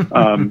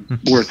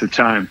 worth of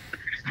time.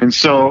 And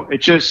so it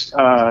just,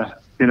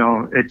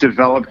 it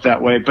developed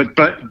that way. But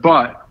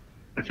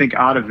I think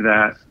out of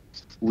that,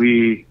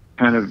 we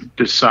kind of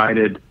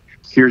decided,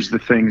 here's the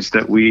things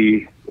that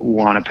we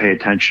want to pay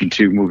attention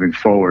to moving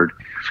forward.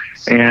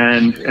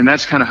 And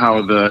that's kind of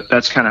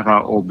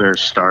how Old Bear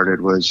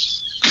started.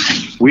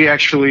 Was we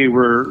actually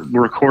were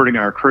recording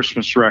our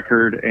Christmas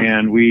record,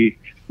 and we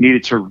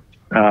needed to,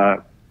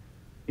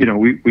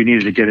 we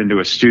needed to get into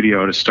a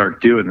studio to start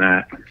doing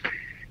that.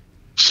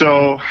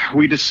 So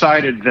we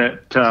decided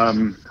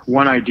that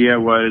one idea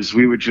was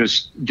we would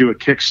just do a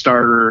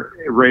Kickstarter,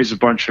 raise a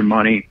bunch of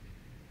money,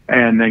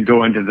 and then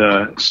go into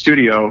the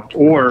studio,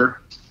 or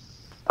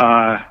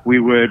we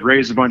would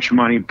raise a bunch of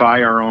money,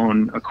 buy our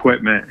own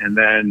equipment, and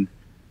then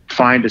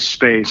find a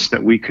space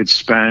that we could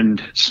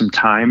spend some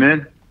time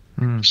in.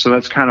 So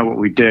that's kind of what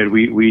we did.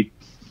 We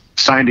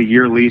signed a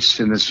year lease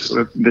in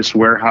this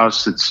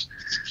warehouse that's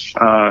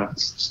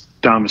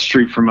down the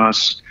street from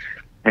us,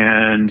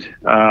 and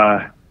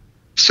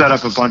set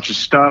up a bunch of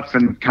stuff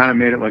and kind of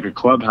made it like a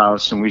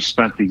clubhouse. And we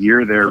spent the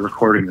year there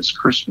recording this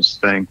Christmas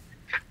thing.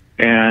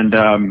 And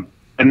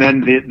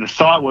then the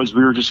thought was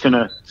we were just going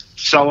to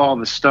sell all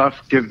the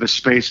stuff, give the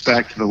space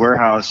back to the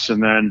warehouse,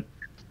 and then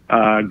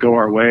go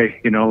our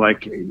way,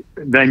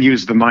 then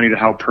use the money to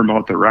help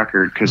promote the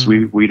record, because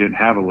we didn't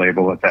have a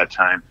label at that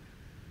time.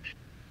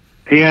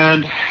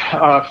 And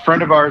a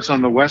friend of ours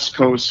on the West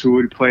Coast who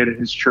had played at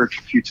his church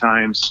a few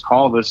times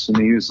called us, and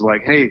he was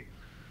like, hey,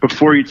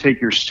 before you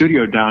take your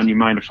studio down, you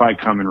mind if I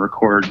come and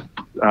record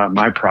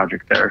my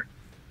project there?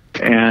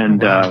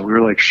 And we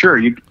were like, sure,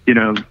 you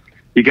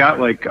got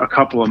like a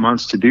couple of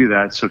months to do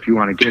that, so if you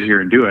want to get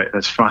here and do it,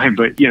 that's fine,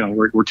 but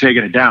we're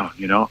taking it down,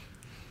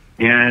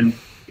 And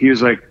he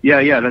was like,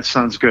 yeah, that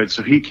sounds good.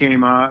 So he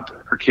came out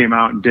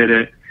and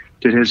did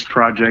his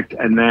project.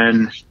 And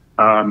then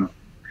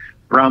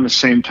around the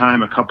same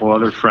time, a couple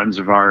other friends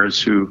of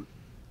ours who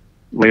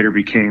later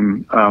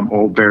became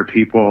Old Bear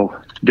people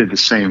did the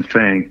same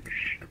thing.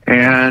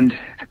 And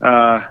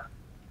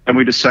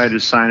we decided to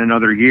sign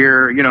another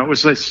year. It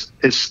was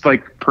it's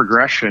like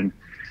progression.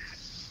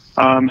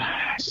 And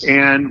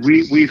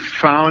we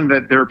found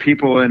that there are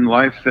people in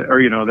life that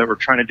were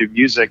trying to do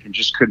music and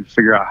just couldn't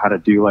figure out how to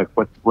do, like,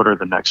 what are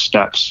the next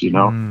steps,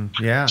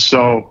 Yeah.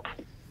 So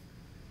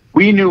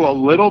we knew a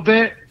little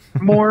bit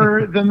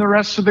more than the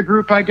rest of the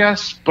group, I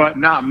guess, but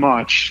not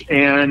much.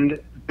 And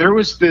there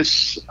was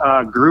this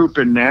group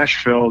in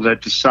Nashville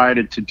that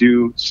decided to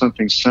do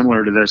something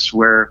similar to this,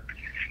 where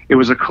it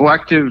was a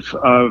collective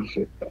of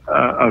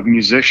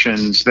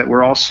musicians that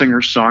were all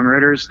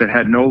singer-songwriters that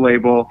had no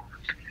label.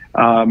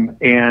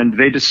 And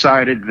they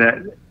decided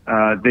that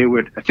they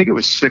would, I think it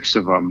was 6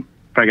 of them,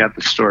 if I got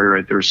the story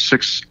right. There were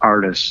 6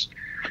 artists.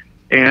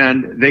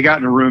 And they got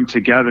in a room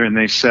together and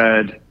they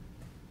said,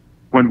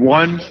 when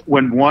one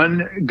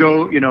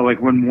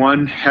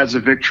has a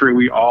victory,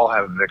 we all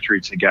have a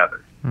victory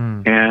together.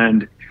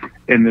 And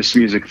in this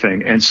music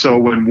thing. And so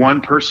when one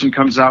person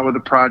comes out with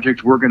a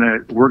project, we're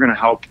gonna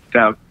help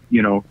that,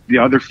 the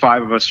other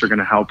 5 of us are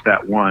gonna help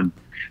that one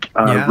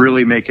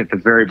really make it the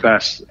very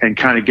best, and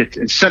kind of get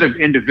instead of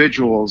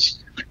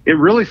individuals, it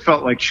really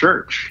felt like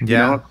church.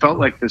 It felt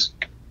like this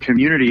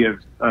community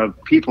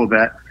of people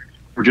that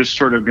were just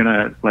sort of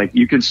gonna, like,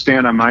 you can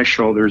stand on my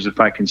shoulders if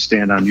I can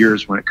stand on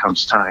yours when it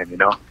comes time,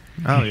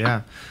 Oh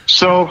yeah.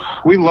 So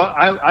I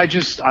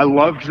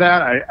loved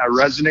that. I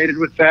resonated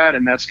with that,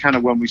 and that's kind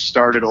of when we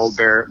started Old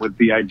Bear, with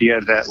the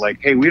idea that, like,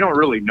 hey, we don't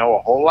really know a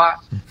whole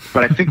lot,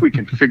 but I think we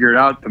can figure it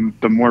out.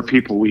 The more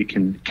people we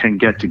can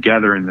get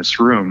together in this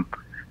room,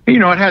 it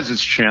has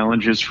its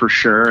challenges for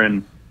sure,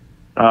 and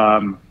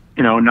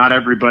not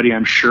everybody,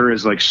 I'm sure,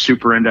 is like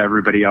super into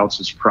everybody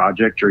else's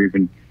project or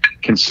even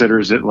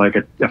considers it like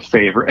a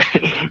favorite.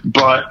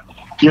 But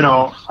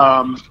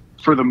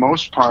for the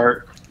most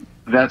part,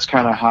 that's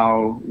kind of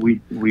how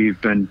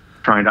we've been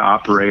trying to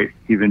operate,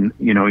 even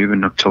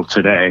up till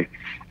today.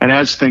 And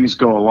as things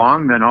go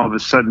along, then all of a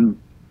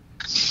sudden,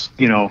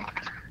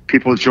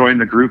 people join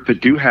the group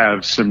that do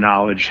have some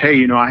knowledge.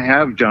 Hey, I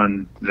have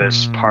done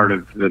this part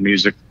of the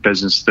music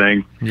business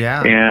thing.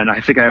 Yeah. And I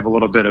think I have a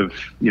little bit of,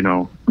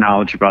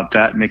 knowledge about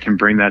that, and they can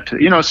bring that to,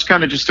 it's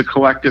kind of just a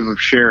collective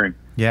of sharing,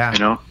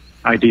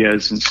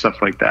 ideas and stuff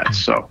like that.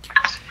 So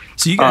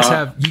you guys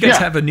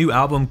have a new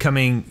album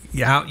coming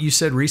out. You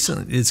said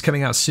recently it's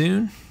coming out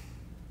soon.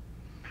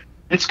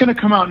 It's going to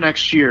come out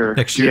next year.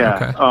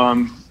 Yeah.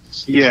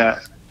 Okay.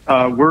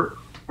 We're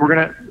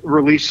going to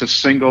release a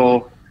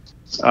single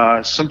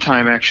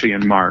sometime actually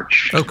in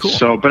March. Oh, cool.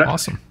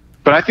 Awesome.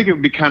 But I think it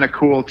would be kind of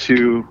cool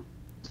to.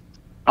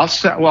 I'll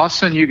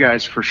send you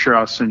guys for sure.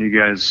 I'll send you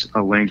guys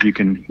a link. You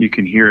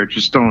can hear it.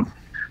 Just don't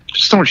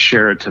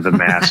share it to the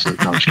masses.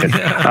 No, I'm just kidding.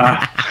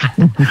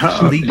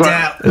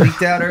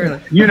 Leaked out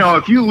early.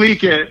 If you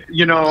leak it,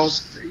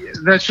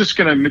 that's just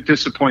going to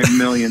disappoint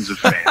millions of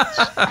fans.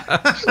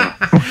 So.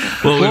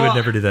 Well, we would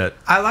never do that.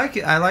 I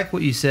like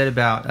what you said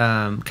about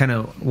kind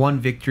of one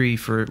victory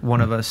for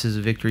one of us is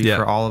a victory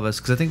for all of us,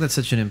 because I think that's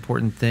such an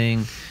important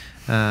thing.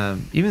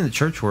 Even in the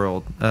church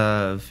world,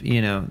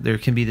 there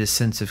can be this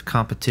sense of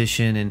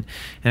competition, and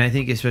I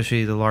think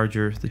especially the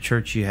larger the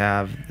church you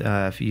have,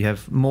 if you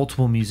have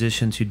multiple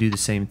musicians who do the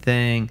same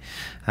thing,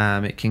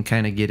 it can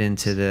kind of get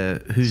into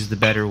the who's the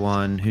better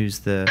one, who's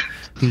the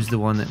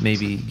one that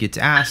maybe gets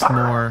asked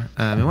more.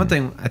 And one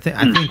thing I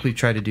think we've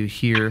tried to do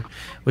here,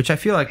 which I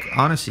feel like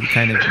honestly,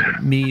 kind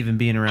of me even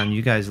being around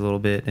you guys a little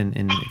bit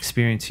and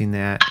experiencing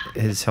that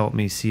has helped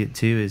me see it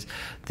too, is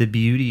the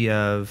beauty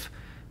of,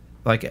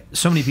 like,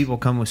 so many people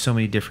come with so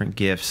many different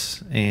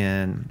gifts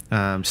and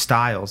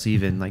styles,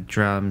 even like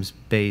drums,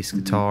 bass,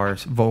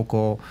 guitars,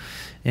 vocal.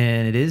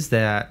 And it is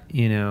that,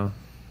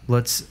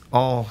 let's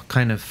all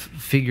kind of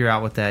figure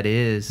out what that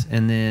is.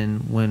 And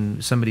then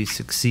when somebody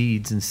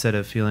succeeds, instead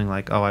of feeling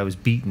like, oh, I was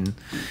beaten,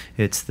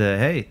 it's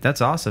hey, that's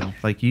awesome.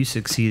 Like, you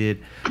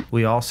succeeded.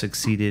 We all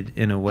succeeded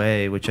in a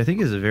way, which I think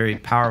is a very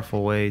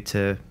powerful way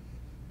to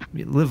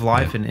live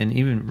life and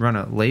even run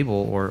a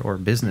label or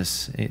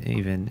business,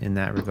 even in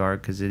that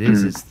regard, because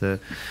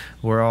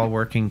we're all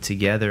working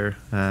together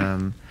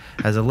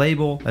as a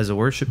label, as a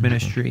worship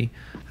ministry,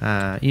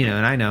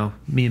 and I know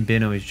me and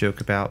Ben always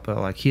joke about, but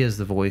like, he has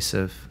the voice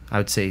of, I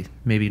would say,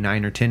 maybe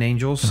 9 or 10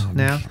 angels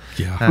now.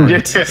 But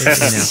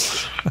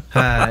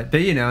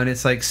and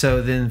it's like,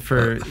 so then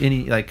for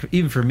any, like,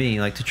 even for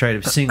me, like, to try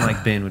to sing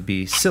like Ben would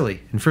be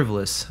silly and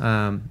frivolous,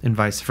 and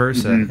vice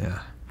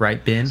versa.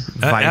 Right, Ben?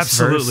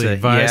 Absolutely.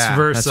 Vice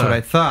versa. That's what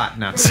I thought.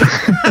 No.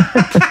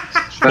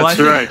 That's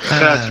right.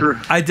 That's true.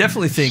 I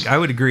definitely think, I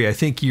would agree. I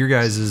think your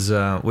guys is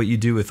what you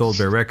do with Old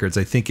Bear Records,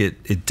 I think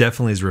it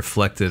definitely is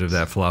reflective of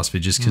that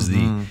philosophy, just because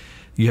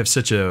you have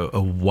such a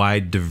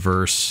wide,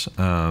 diverse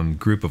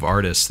group of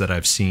artists that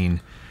I've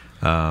seen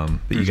that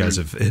you guys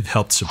have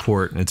helped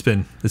support, and it's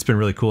been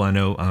really cool. I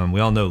know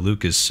we all know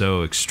Luke is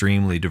so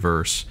extremely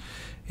diverse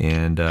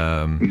and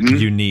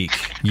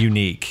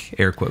unique,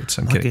 air quotes.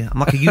 I'm kidding. I'm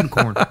like a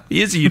unicorn.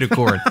 He is a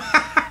unicorn.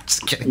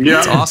 Just kidding. Yeah,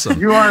 it's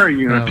awesome. You are a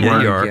unicorn.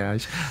 Yeah, you are.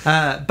 Gosh.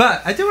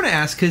 But I do want to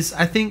ask, because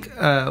I think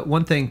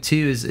one thing too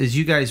is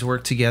you guys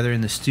work together in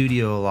the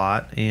studio a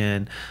lot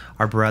and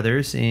are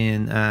brothers,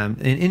 and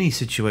in any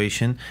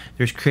situation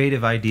there's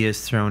creative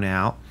ideas thrown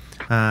out.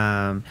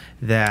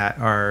 that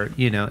are,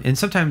 and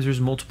sometimes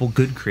there's multiple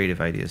good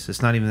creative ideas.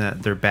 It's not even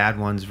that they're bad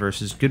ones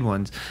versus good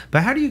ones.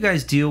 But how do you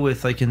guys deal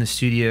with, like, in the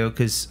studio?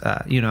 Because,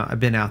 I've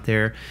been out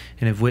there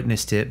and have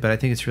witnessed it, but I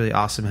think it's really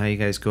awesome how you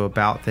guys go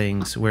about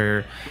things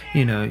where,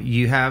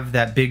 you have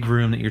that big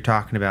room that you're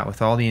talking about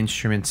with all the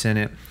instruments in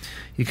it.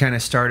 You kind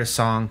of start a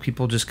song,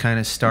 people just kind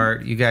of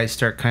start, you guys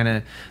start kind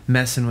of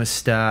messing with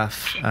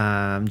stuff.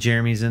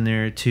 Jeremy's in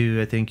there too,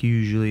 I think,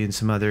 usually, and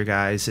some other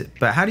guys.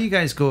 But how do you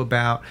guys go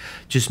about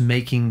just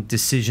making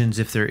decisions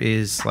if there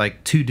is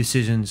like two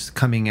decisions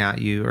coming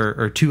at you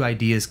or two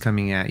ideas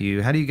coming at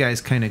you? How do you guys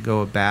kind of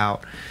go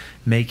about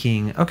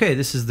making, okay,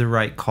 this is the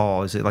right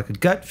call? Is it like a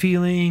gut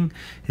feeling?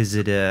 Is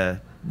it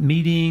a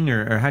meeting,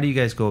 or how do you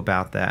guys go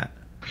about that?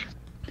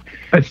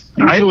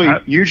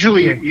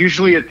 Usually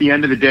at the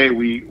end of the day,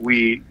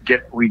 we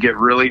get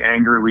really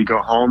angry. We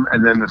go home,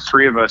 and then the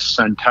three of us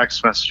send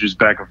text messages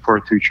back and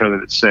forth to each other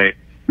that say,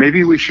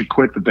 maybe we should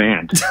quit the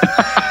band.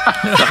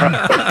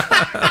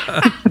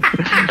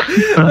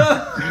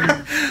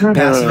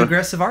 Passive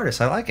aggressive artist,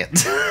 I like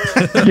it.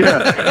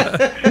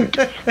 Yeah.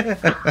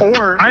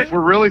 Or if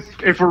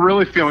we're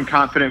really feeling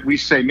confident, we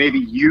say maybe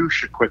you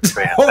should quit the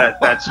band.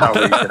 That's how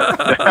we get it.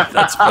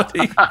 That's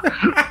funny.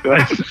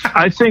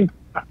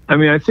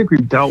 I think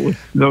we've dealt with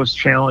those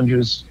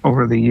challenges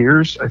over the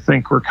years. I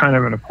think we're kind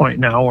of at a point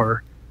now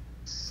where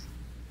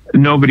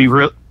nobody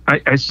really,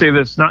 I say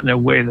this not in a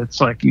way that's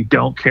like you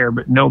don't care,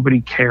 but nobody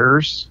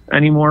cares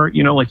anymore.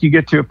 Like you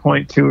get to a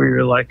point too where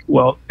you're like,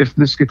 well, if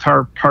this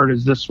guitar part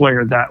is this way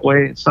or that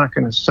way, it's not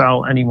going to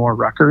sell any more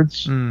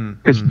records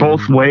because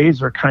both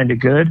ways are kind of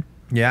good.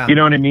 Yeah. You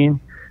know what I mean?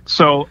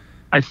 So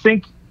I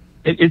think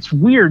it's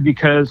weird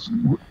because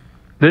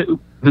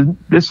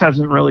this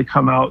hasn't really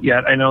come out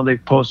yet. I know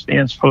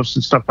Ant's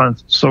posted stuff on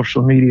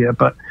social media,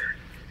 but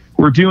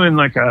we're doing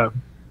a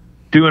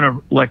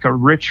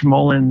Rich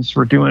Mullins.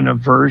 We're doing a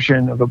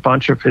version of a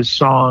bunch of his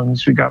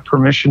songs. We got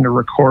permission to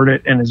record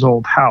it in his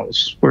old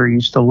house where he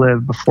used to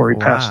live before he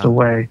passed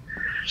away.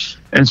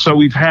 And so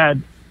we've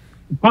had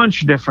a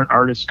bunch of different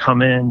artists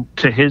come in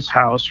to his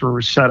house where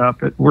we're set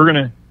up. It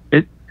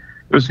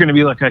was going to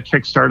be like a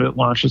Kickstarter that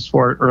launches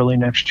for it early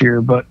next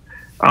year, but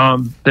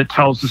that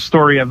tells the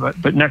story of it.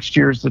 But next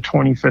year is the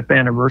 25th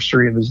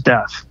anniversary of his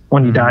death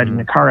when he died in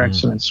a car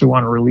accident. So we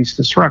want to release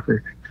this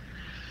record.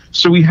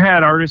 So we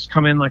had artists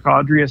come in like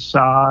Audrey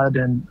Assad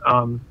and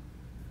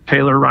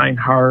Taylor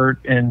Reinhardt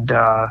and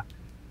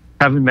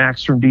Evan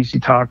Max from DC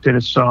Talk did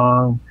a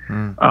song.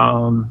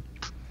 The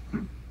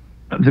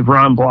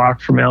Ron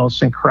Block from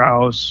Alison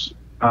Krauss.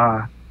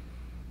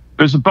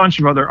 There's a bunch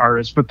of other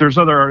artists, but there's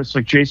other artists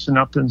like Jason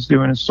Upton's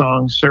doing a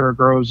song, Sarah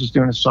Groves is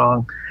doing a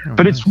song.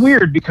 But it's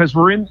weird because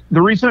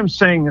the reason I'm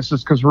saying this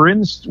is because we're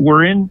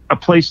in a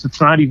place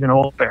that's not even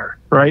Old Bear,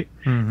 right?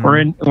 We're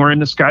in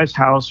this guy's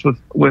house with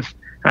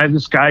I have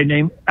this guy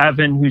named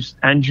Evan who's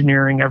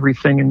engineering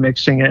everything and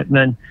mixing it, and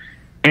then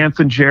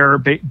Anthony and Jer are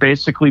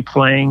basically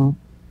playing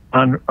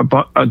on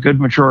a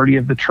good majority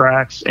of the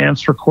tracks.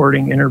 Ant's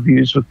recording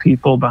interviews with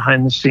people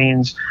behind the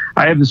scenes.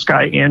 I have this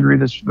guy, Andrew,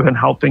 that's been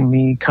helping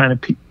me kind of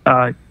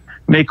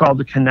make all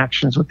the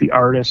connections with the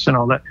artists and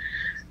all that.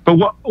 But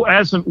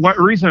what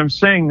reason I'm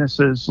saying this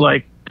is,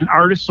 like, an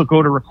artist will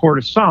go to record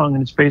a song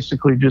and it's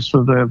basically just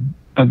with a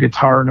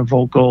guitar and a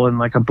vocal and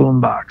like a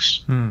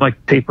boombox,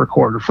 like tape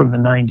recorder from the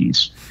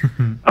 90s.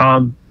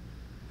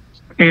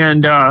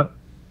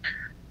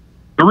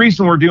 The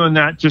reason we're doing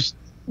that, just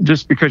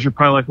because you're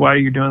probably like, why are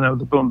you doing that with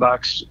the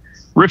boombox?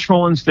 Rich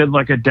Mullins did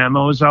like a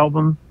demos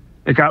album.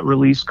 It got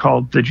released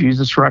called The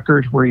Jesus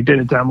Record, where he did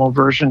a demo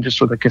version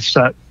just with a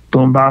cassette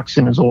boombox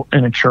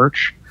in a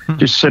church,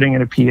 just sitting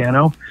at a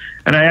piano.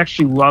 And I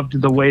actually loved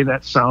the way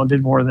that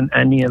sounded more than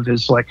any of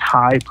his like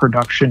high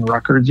production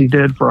records he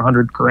did for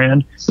 $100,000.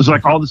 It was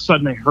like all of a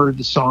sudden I heard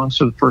the songs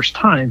for the first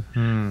time.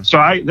 So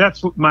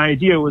that's what my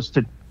idea was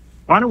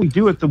why don't we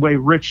do it the way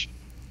Rich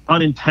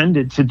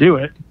unintended to do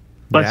it?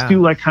 Let's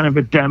do like kind of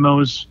a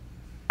demos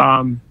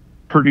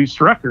produced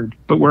record,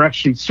 but we're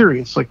actually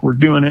serious. Like we're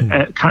doing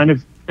it kind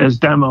of as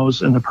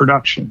demos in the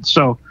production.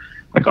 So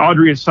like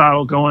Audrey Assad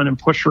will go in and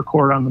push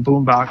record on the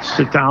boombox,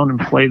 sit down and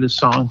play the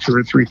song 2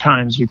 or 3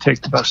 times. We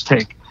take the best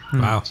take.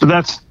 Wow. So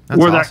that's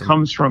where awesome. that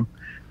comes from.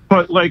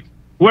 But like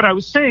what I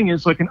was saying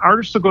is, like, an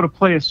artist will go to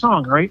play a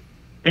song, right?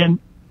 And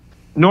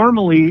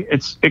normally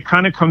it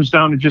kind of comes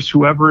down to just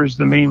whoever is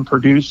the main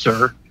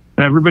producer,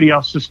 and everybody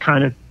else just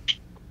kind of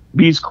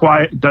bees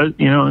quiet, does,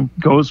 and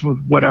goes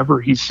with whatever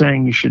he's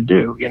saying you should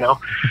do,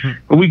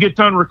 When we get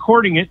done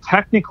recording it,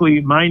 technically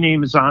my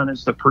name is on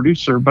as the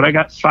producer, but I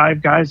got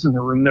 5 guys in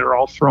the room that are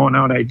all throwing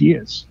out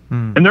ideas.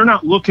 And they're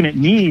not looking at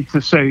me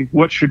to say,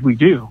 what should we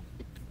do?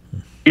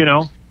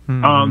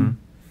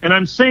 And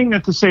I'm saying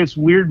that to say it's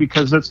weird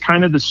because that's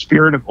kind of the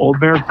spirit of Old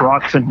Bear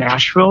brought to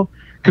Nashville.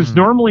 Because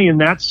normally in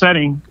that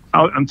setting,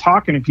 I'm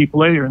talking to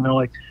people later and they're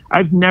like,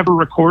 I've never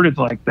recorded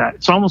like that.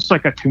 It's almost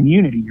like a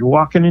community. You're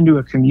walking into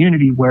a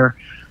community where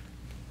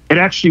it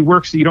actually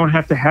works, that you don't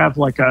have to have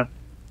like the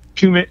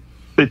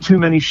too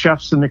many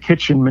chefs in the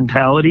kitchen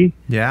mentality.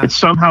 Yeah. It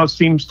somehow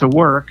seems to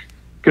work.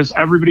 because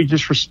everybody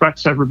just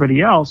respects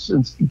everybody else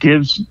and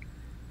gives,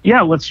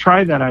 yeah, let's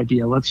try that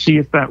idea. Let's see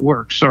if that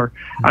works. Or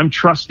I'm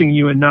trusting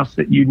you enough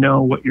that you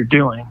know what you're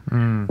doing.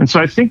 And so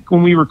I think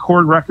when we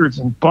record records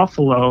in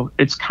Buffalo,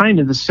 it's kind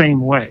of the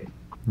same way.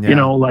 Yeah. You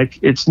know, like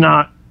it's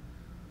not,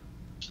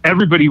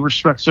 everybody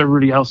respects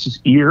everybody else's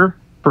ear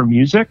for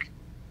music.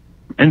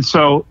 And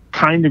so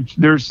kind of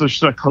there's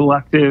just a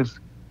collective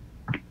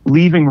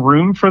leaving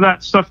room for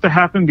that stuff to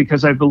happen,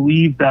 because I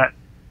believe that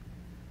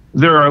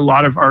there are a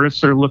lot of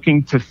artists that are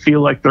looking to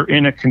feel like they're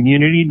in a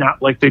community,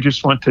 not like they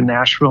just went to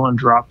Nashville and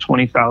dropped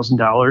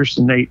 $20,000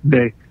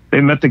 and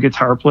they met the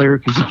guitar player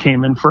because he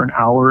came in for an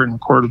hour and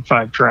recorded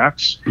 5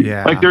 tracks.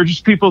 Yeah. Like they're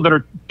just people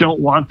that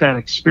don't want that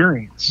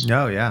experience.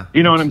 Oh yeah.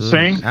 You know what I'm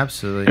saying?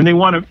 Absolutely. And they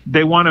want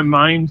to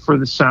mine for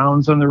the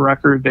sounds on the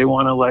record. They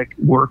want to like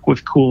work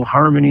with cool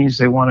harmonies.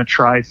 They want to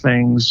try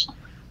things.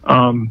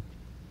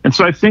 And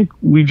so I think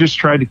we just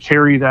try to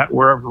carry that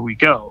wherever we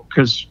go.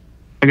 Because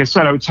like I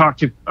said, I would talk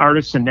to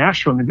artists in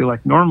Nashville and they'd be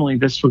like, normally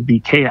this would be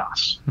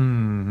chaos.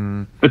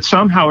 But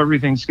somehow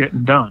everything's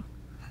getting done.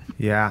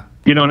 Yeah.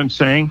 You know what I'm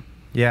saying?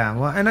 Yeah.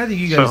 Well, and I think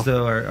you guys,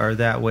 though, are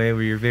that way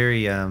where you're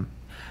very, at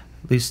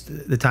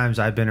least the times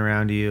I've been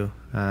around you,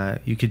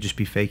 you could just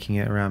be faking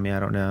it around me. I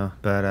don't know.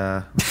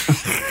 But,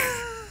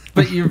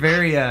 but you're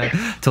very,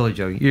 totally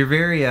joking. You're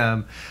very,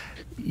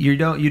 you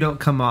don't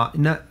come off,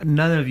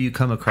 none of you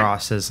come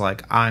across as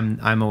like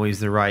I'm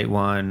always the right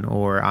one,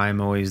 or I'm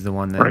always the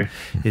one that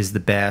is the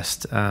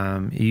best.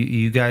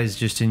 You guys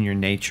just in your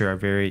nature are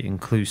very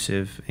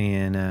inclusive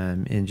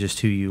and in just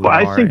who you are.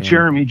 Well, I think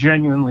Jeremy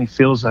genuinely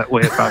feels that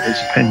way about his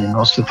opinion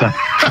most of the time.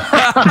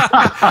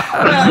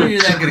 Well,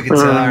 you're that good at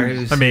guitar.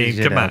 I mean,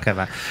 come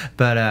on.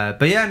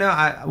 But yeah,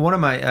 no. One of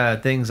my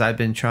things I've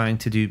been trying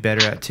to do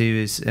better at too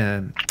is,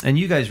 and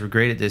you guys were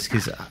great at this,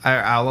 because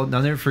I'll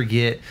never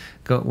forget.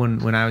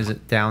 When I was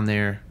down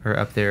there or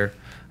up there,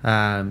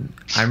 I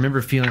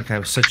remember feeling like I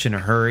was such in a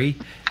hurry,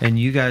 and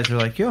you guys were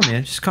like, "Yo,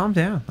 man, just calm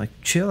down, like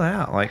chill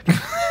out, like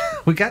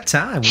we got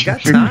time,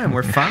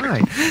 we're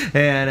fine."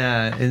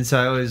 And so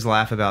I always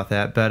laugh about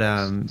that, but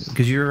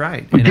because you're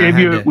right. We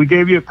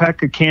gave you a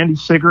pack of candy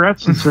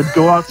cigarettes and said,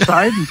 "Go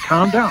outside and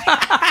calm down."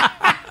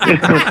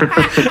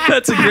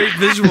 That's a great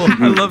visual.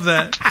 I love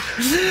that.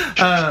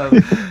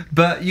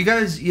 But you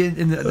guys,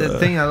 and the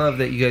thing I love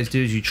that you guys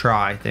do is you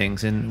try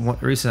things.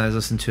 And recently I was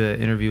listening to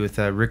an interview with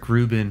Rick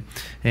Rubin,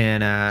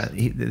 and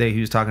he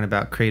was talking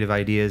about creative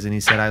ideas, and he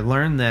said, I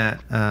learned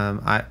that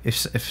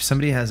if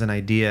somebody has an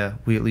idea,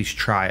 we at least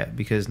try it,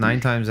 because 9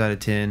 times out of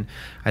 10,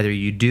 either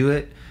you do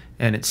it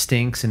and it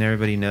stinks and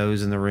everybody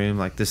knows in the room,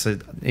 like this,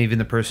 even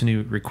the person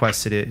who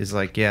requested it is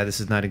like, yeah, this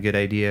is not a good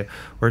idea.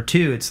 Or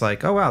 2, it's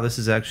like, oh wow, this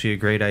is actually a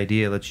great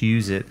idea, let's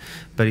use it.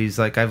 But he's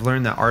like, I've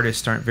learned that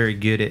artists aren't very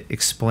good at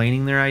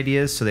explaining their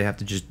ideas, so they have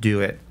to just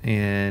do it.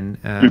 And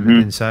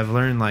and so I've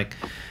learned like,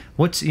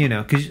 what's,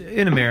 because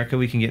in America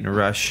we can get in a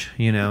rush,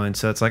 and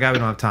so it's like, we don't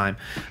have time.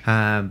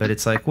 But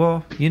it's like,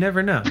 well, you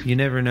never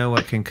know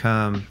what can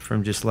come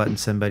from just letting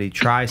somebody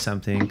try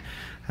something.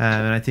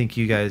 And I think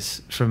you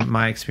guys, from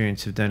my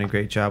experience, have done a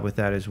great job with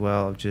that as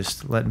well, of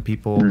just letting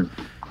people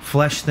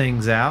flesh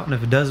things out. And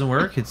if it doesn't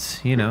work, it's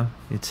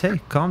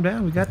hey, calm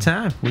down. We got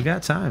time.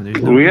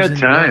 There's no reason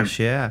to rush.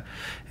 Yeah.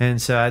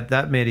 And so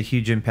that made a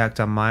huge impact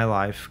on my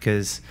life,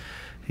 because,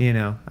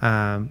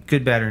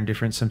 good, bad, or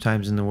indifferent,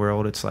 sometimes in the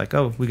world, it's like,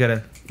 oh,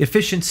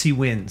 efficiency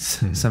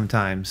wins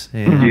sometimes.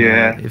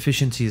 And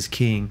efficiency is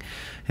king.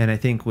 And I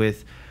think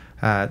with,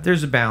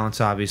 there's a balance,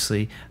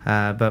 obviously,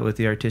 but with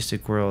the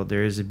artistic world,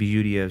 there is a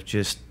beauty of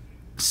just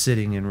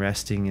sitting and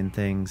resting in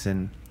things,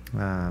 and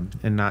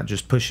not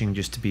just pushing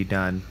just to be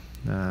done,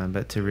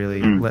 but to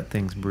really let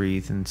things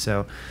breathe. And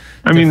so,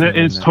 I mean,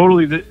 it's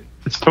totally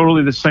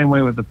the same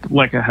way with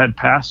like a head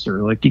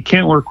pastor. Like, you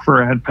can't work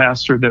for a head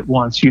pastor that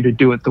wants you to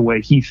do it the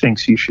way he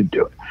thinks you should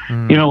do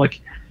it.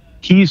 Like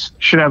he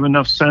should have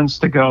enough sense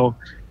to go,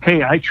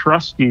 hey, I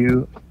trust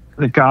you,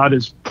 that God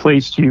has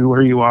placed you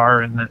where you are,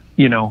 and that,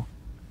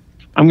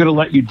 I'm going to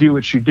let you do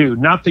what you do.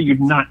 Not that you're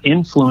not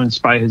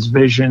influenced by his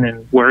vision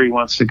and where he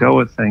wants to go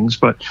with things,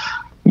 but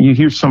you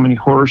hear so many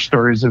horror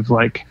stories of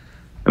like,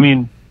 I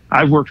mean,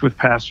 I've worked with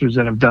pastors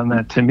that have done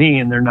that to me,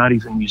 and they're not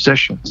even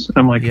musicians.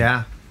 I'm like,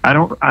 yeah, I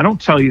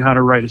don't tell you how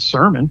to write a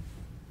sermon,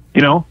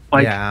 you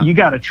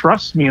got to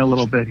trust me a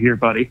little bit here,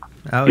 buddy.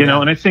 And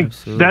I think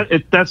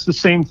that's the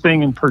same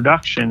thing in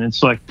production.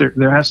 It's like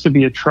there has to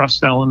be a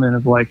trust element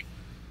of like,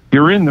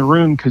 you're in the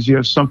room because you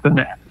have something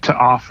to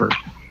offer.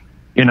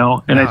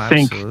 I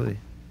think, absolutely.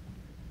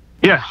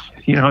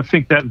 I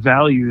think that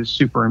value is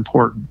super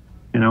important,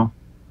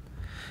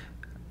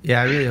 Yeah,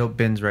 I really hope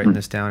Ben's writing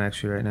this down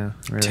actually right now.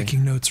 Really.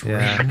 Taking notes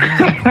right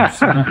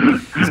now.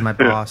 He's my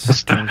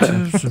boss. No,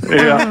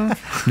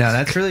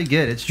 that's really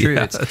good. It's true.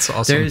 Yeah, that's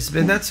awesome.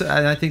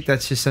 I think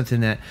that's just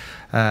something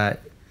that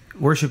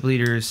worship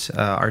leaders,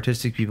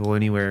 artistic people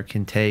anywhere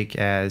can take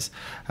as,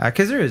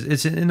 because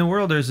it's in the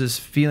world, there's this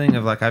feeling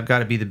of like, I've got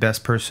to be the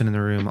best person in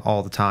the room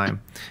all the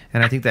time.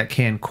 And I think that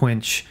can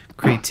quench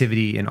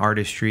creativity and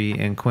artistry,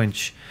 and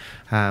quench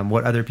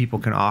what other people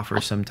can offer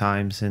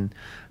sometimes, and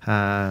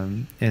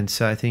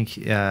so I think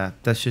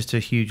that's just a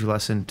huge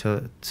lesson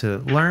to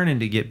learn and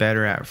to get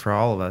better at for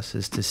all of us,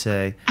 is to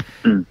say,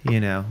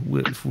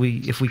 if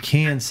we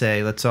can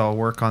say, let's all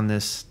work on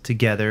this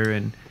together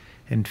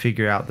and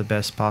figure out the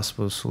best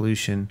possible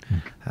solution,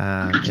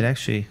 it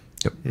actually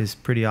is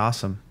pretty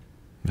awesome.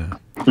 Yeah.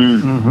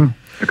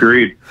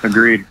 Agreed.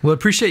 Well,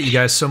 appreciate you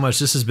guys so much.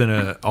 This has been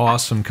an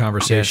awesome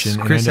conversation.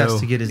 Yes, Chris and I know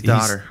has to get his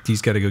daughter.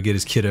 He's got to go get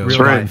his kiddo. Real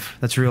life.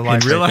 That's real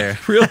life. Real right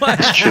life. Real life.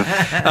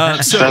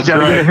 That's Gotta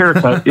right. get a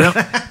haircut. Yep.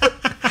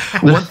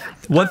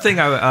 One thing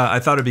I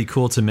thought it'd be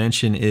cool to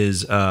mention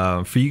is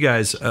for you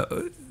guys,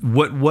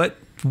 what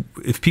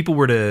if people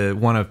were to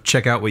want to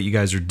check out what you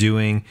guys are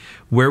doing,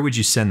 where would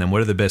you send them?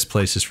 What are the best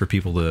places for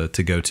people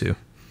to go to?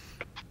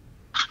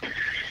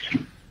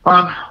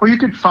 Well, you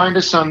could find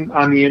us on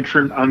the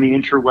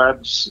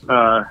interwebs,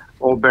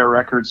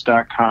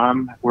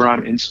 oldbearrecords.com. We're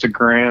on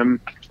Instagram,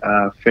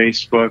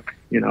 Facebook.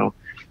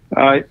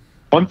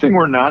 One thing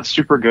we're not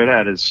super good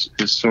at is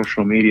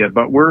social media,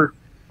 but we're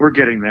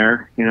getting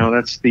there.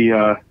 That's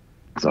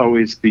it's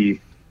always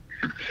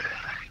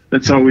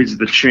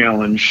the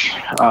challenge.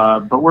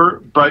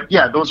 But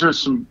those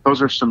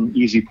are some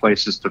easy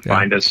places to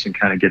find us and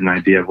kind of get an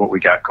idea of what we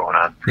got going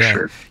on for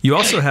sure. You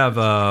also have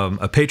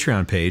a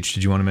Patreon page.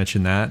 Did you want to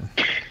mention that?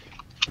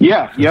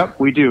 Yeah. Yep.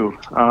 We do.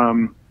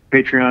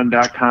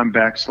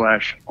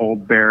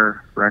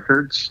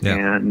 Patreon.com/oldbearrecords.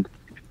 Yeah. And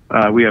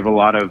we have a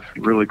lot of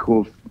really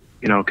cool,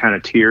 kind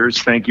of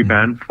tiers. Thank you,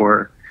 Ben,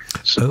 for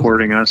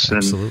supporting us, and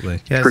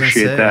absolutely. Yeah,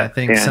 appreciate that. I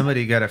think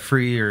somebody got a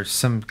free or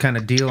some kind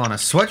of deal on a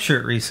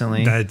sweatshirt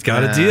recently. I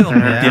got a deal.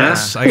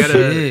 Yes, I got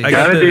a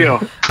deal.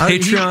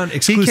 Patreon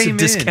exclusive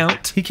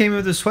discount. He came in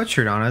with a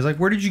sweatshirt on. I was like,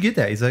 "Where did you get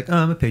that?" He's like, "Oh,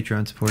 I'm a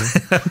Patreon supporter."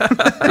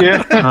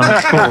 Yeah,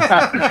 That's cool.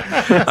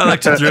 I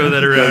like to throw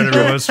that around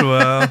every once in a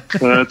while.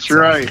 That's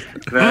right.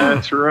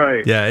 That's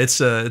right. Yeah, it's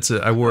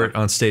I wore it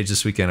on stage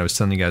this weekend. I was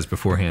telling you guys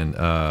beforehand.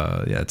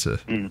 It's a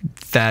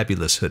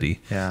fabulous hoodie.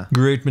 Yeah.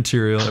 Great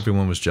material.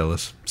 Everyone was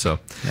jealous. So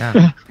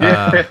Yeah,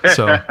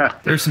 so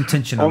there's some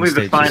tension on Only the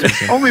the stage.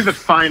 finest. Only the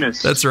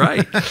finest. that's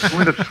right.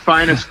 Only the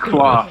finest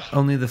cloth.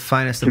 Only the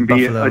finest Can of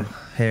be buffalo a-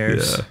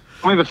 hairs. Yeah.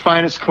 Only the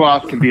finest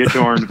cloth can be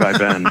adorned by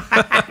Ben.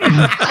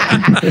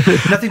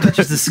 Nothing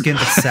touches the skin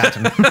but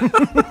satin.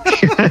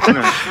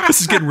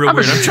 This is getting real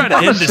weird. I'm trying to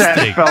end this Sad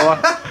thing.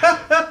 fella.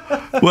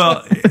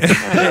 Well,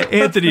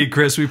 Anthony and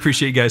Chris, we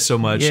appreciate you guys so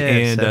much, Yes,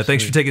 and thanks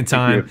absolutely. for taking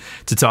time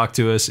to talk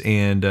to us.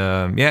 And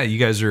you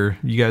guys are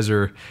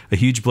a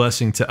huge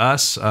blessing to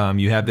us.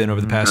 You have been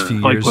over the past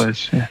few years,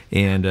 Likewise. Yeah.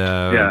 and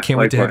can't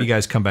wait to have likewise. you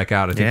guys come back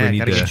out. I think Yeah, we need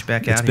gotta to. get you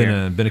back It's out been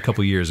here. been a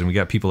couple years, and we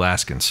got people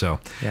asking, so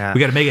Yeah. we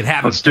got to make it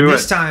happen. Let's do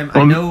This it. time,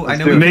 I know.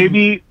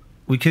 Maybe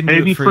we couldn't do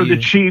maybe it for you.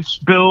 the Chiefs,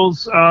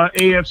 Bills,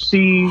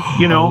 AFC.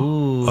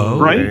 Oh,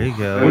 right? There you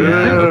go.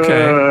 Yeah,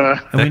 okay.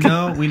 And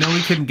we know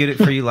we couldn't get it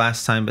for you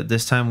last time, but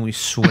this time we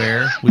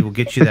swear we will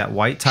get you that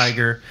white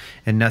tiger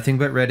and nothing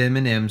but red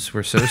M&Ms.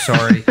 We're so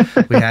sorry.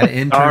 We had an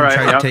intern All right,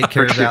 try to yep, take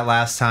care of for sure. that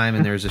last time,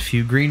 and there's a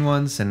few green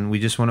ones, and we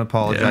just want to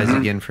apologize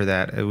again for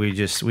that. We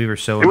were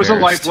so It was a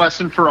embarrassed. life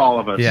lesson for all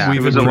of us. Yeah,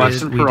 it was a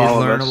lesson we for did all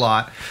learn of us. a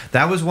lot.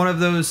 That was one of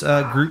those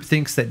group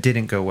thinks that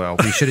didn't go well.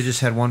 We should have just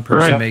had one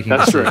person Right, making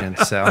that's right.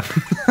 decisions. So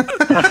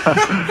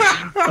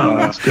Oh,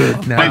 that's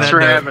good. No, Thanks that- for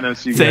having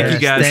us. You Thank guys. you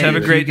guys. Thank Have a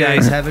great you day.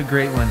 guys. Have a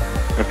great one.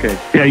 Okay.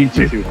 Yeah, you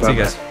too. See you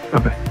guys.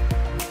 Bye-bye.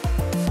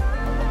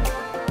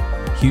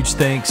 Huge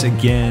thanks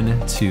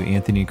again to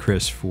Anthony and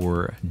Chris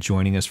for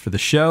joining us for the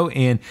show,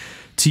 and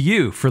to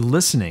you for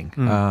listening.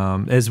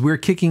 As we're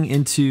kicking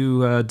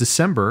into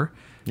December,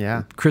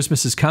 Yeah.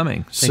 Christmas is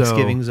coming.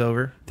 Thanksgiving's So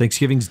over.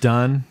 Thanksgiving's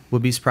done.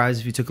 Would be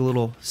surprised if you took a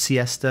little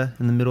siesta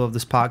in the middle of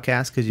this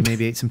podcast because you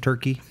maybe ate some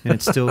turkey and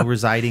it's still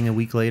residing a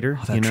week later.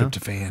 That you know?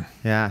 tryptophan.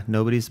 Yeah,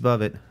 nobody's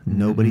above it.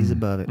 Nobody's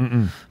above it.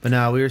 But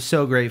no, we were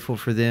so grateful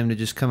for them to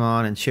just come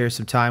on and share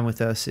some time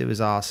with us. It was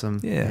awesome.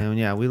 Yeah. And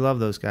yeah, we love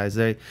those guys.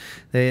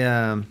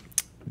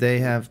 They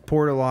have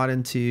poured a lot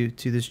into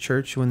this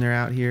church when they're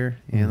out here,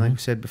 and like we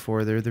said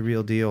before, they're the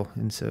real deal.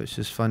 And so it's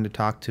just fun to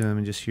talk to them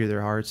and just hear their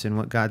hearts and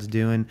what God's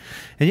doing.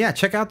 And yeah,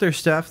 check out their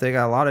stuff. They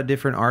got a lot of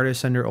different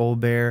artists under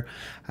Old Bear,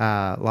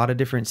 a lot of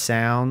different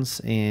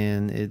sounds,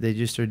 and they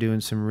just are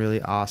doing some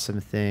really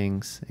awesome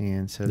things.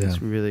 And so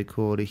that's really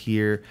cool to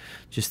hear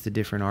just the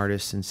different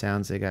artists and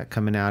sounds they got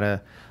coming out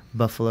of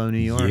Buffalo, New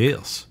York.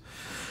 Yes.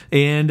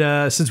 And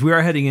since we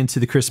are heading into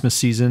the Christmas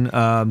season,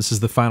 this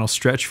is the final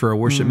stretch for our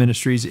worship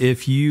ministries.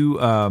 If you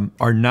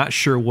are not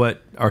sure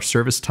what our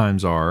service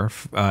times are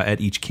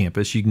at each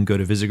campus, you can go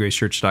to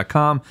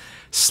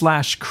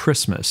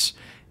visitgracechurch.com/Christmas,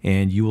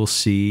 and you will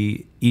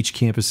see each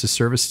campus's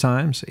service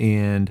times.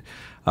 And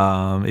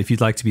if you'd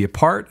like to be a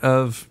part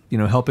of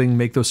helping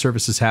make those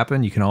services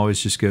happen, you can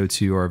always just go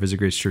to our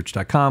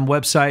visitgracechurch.com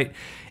website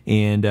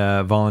and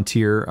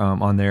volunteer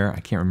on there. I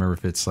can't remember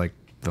if it's like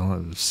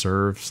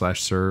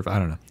serve/serve. I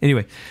don't know.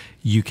 Anyway,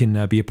 you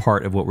can be a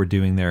part of what we're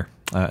doing there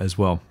as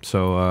well.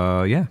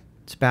 So,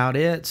 That's about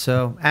it.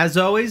 So, as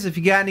always, if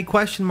you got any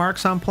question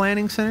marks on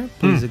Planning Center,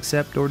 please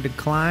accept or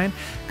decline,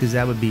 because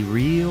that would be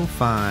real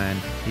fine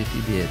if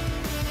you did.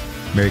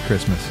 Merry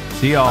Christmas.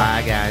 See y'all.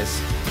 Bye, guys.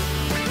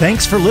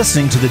 Thanks for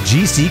listening to the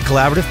GC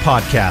Collaborative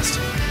Podcast.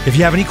 If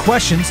you have any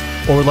questions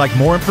or would like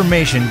more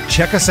information,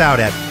 check us out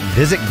at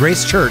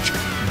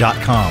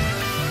visitgracechurch.com.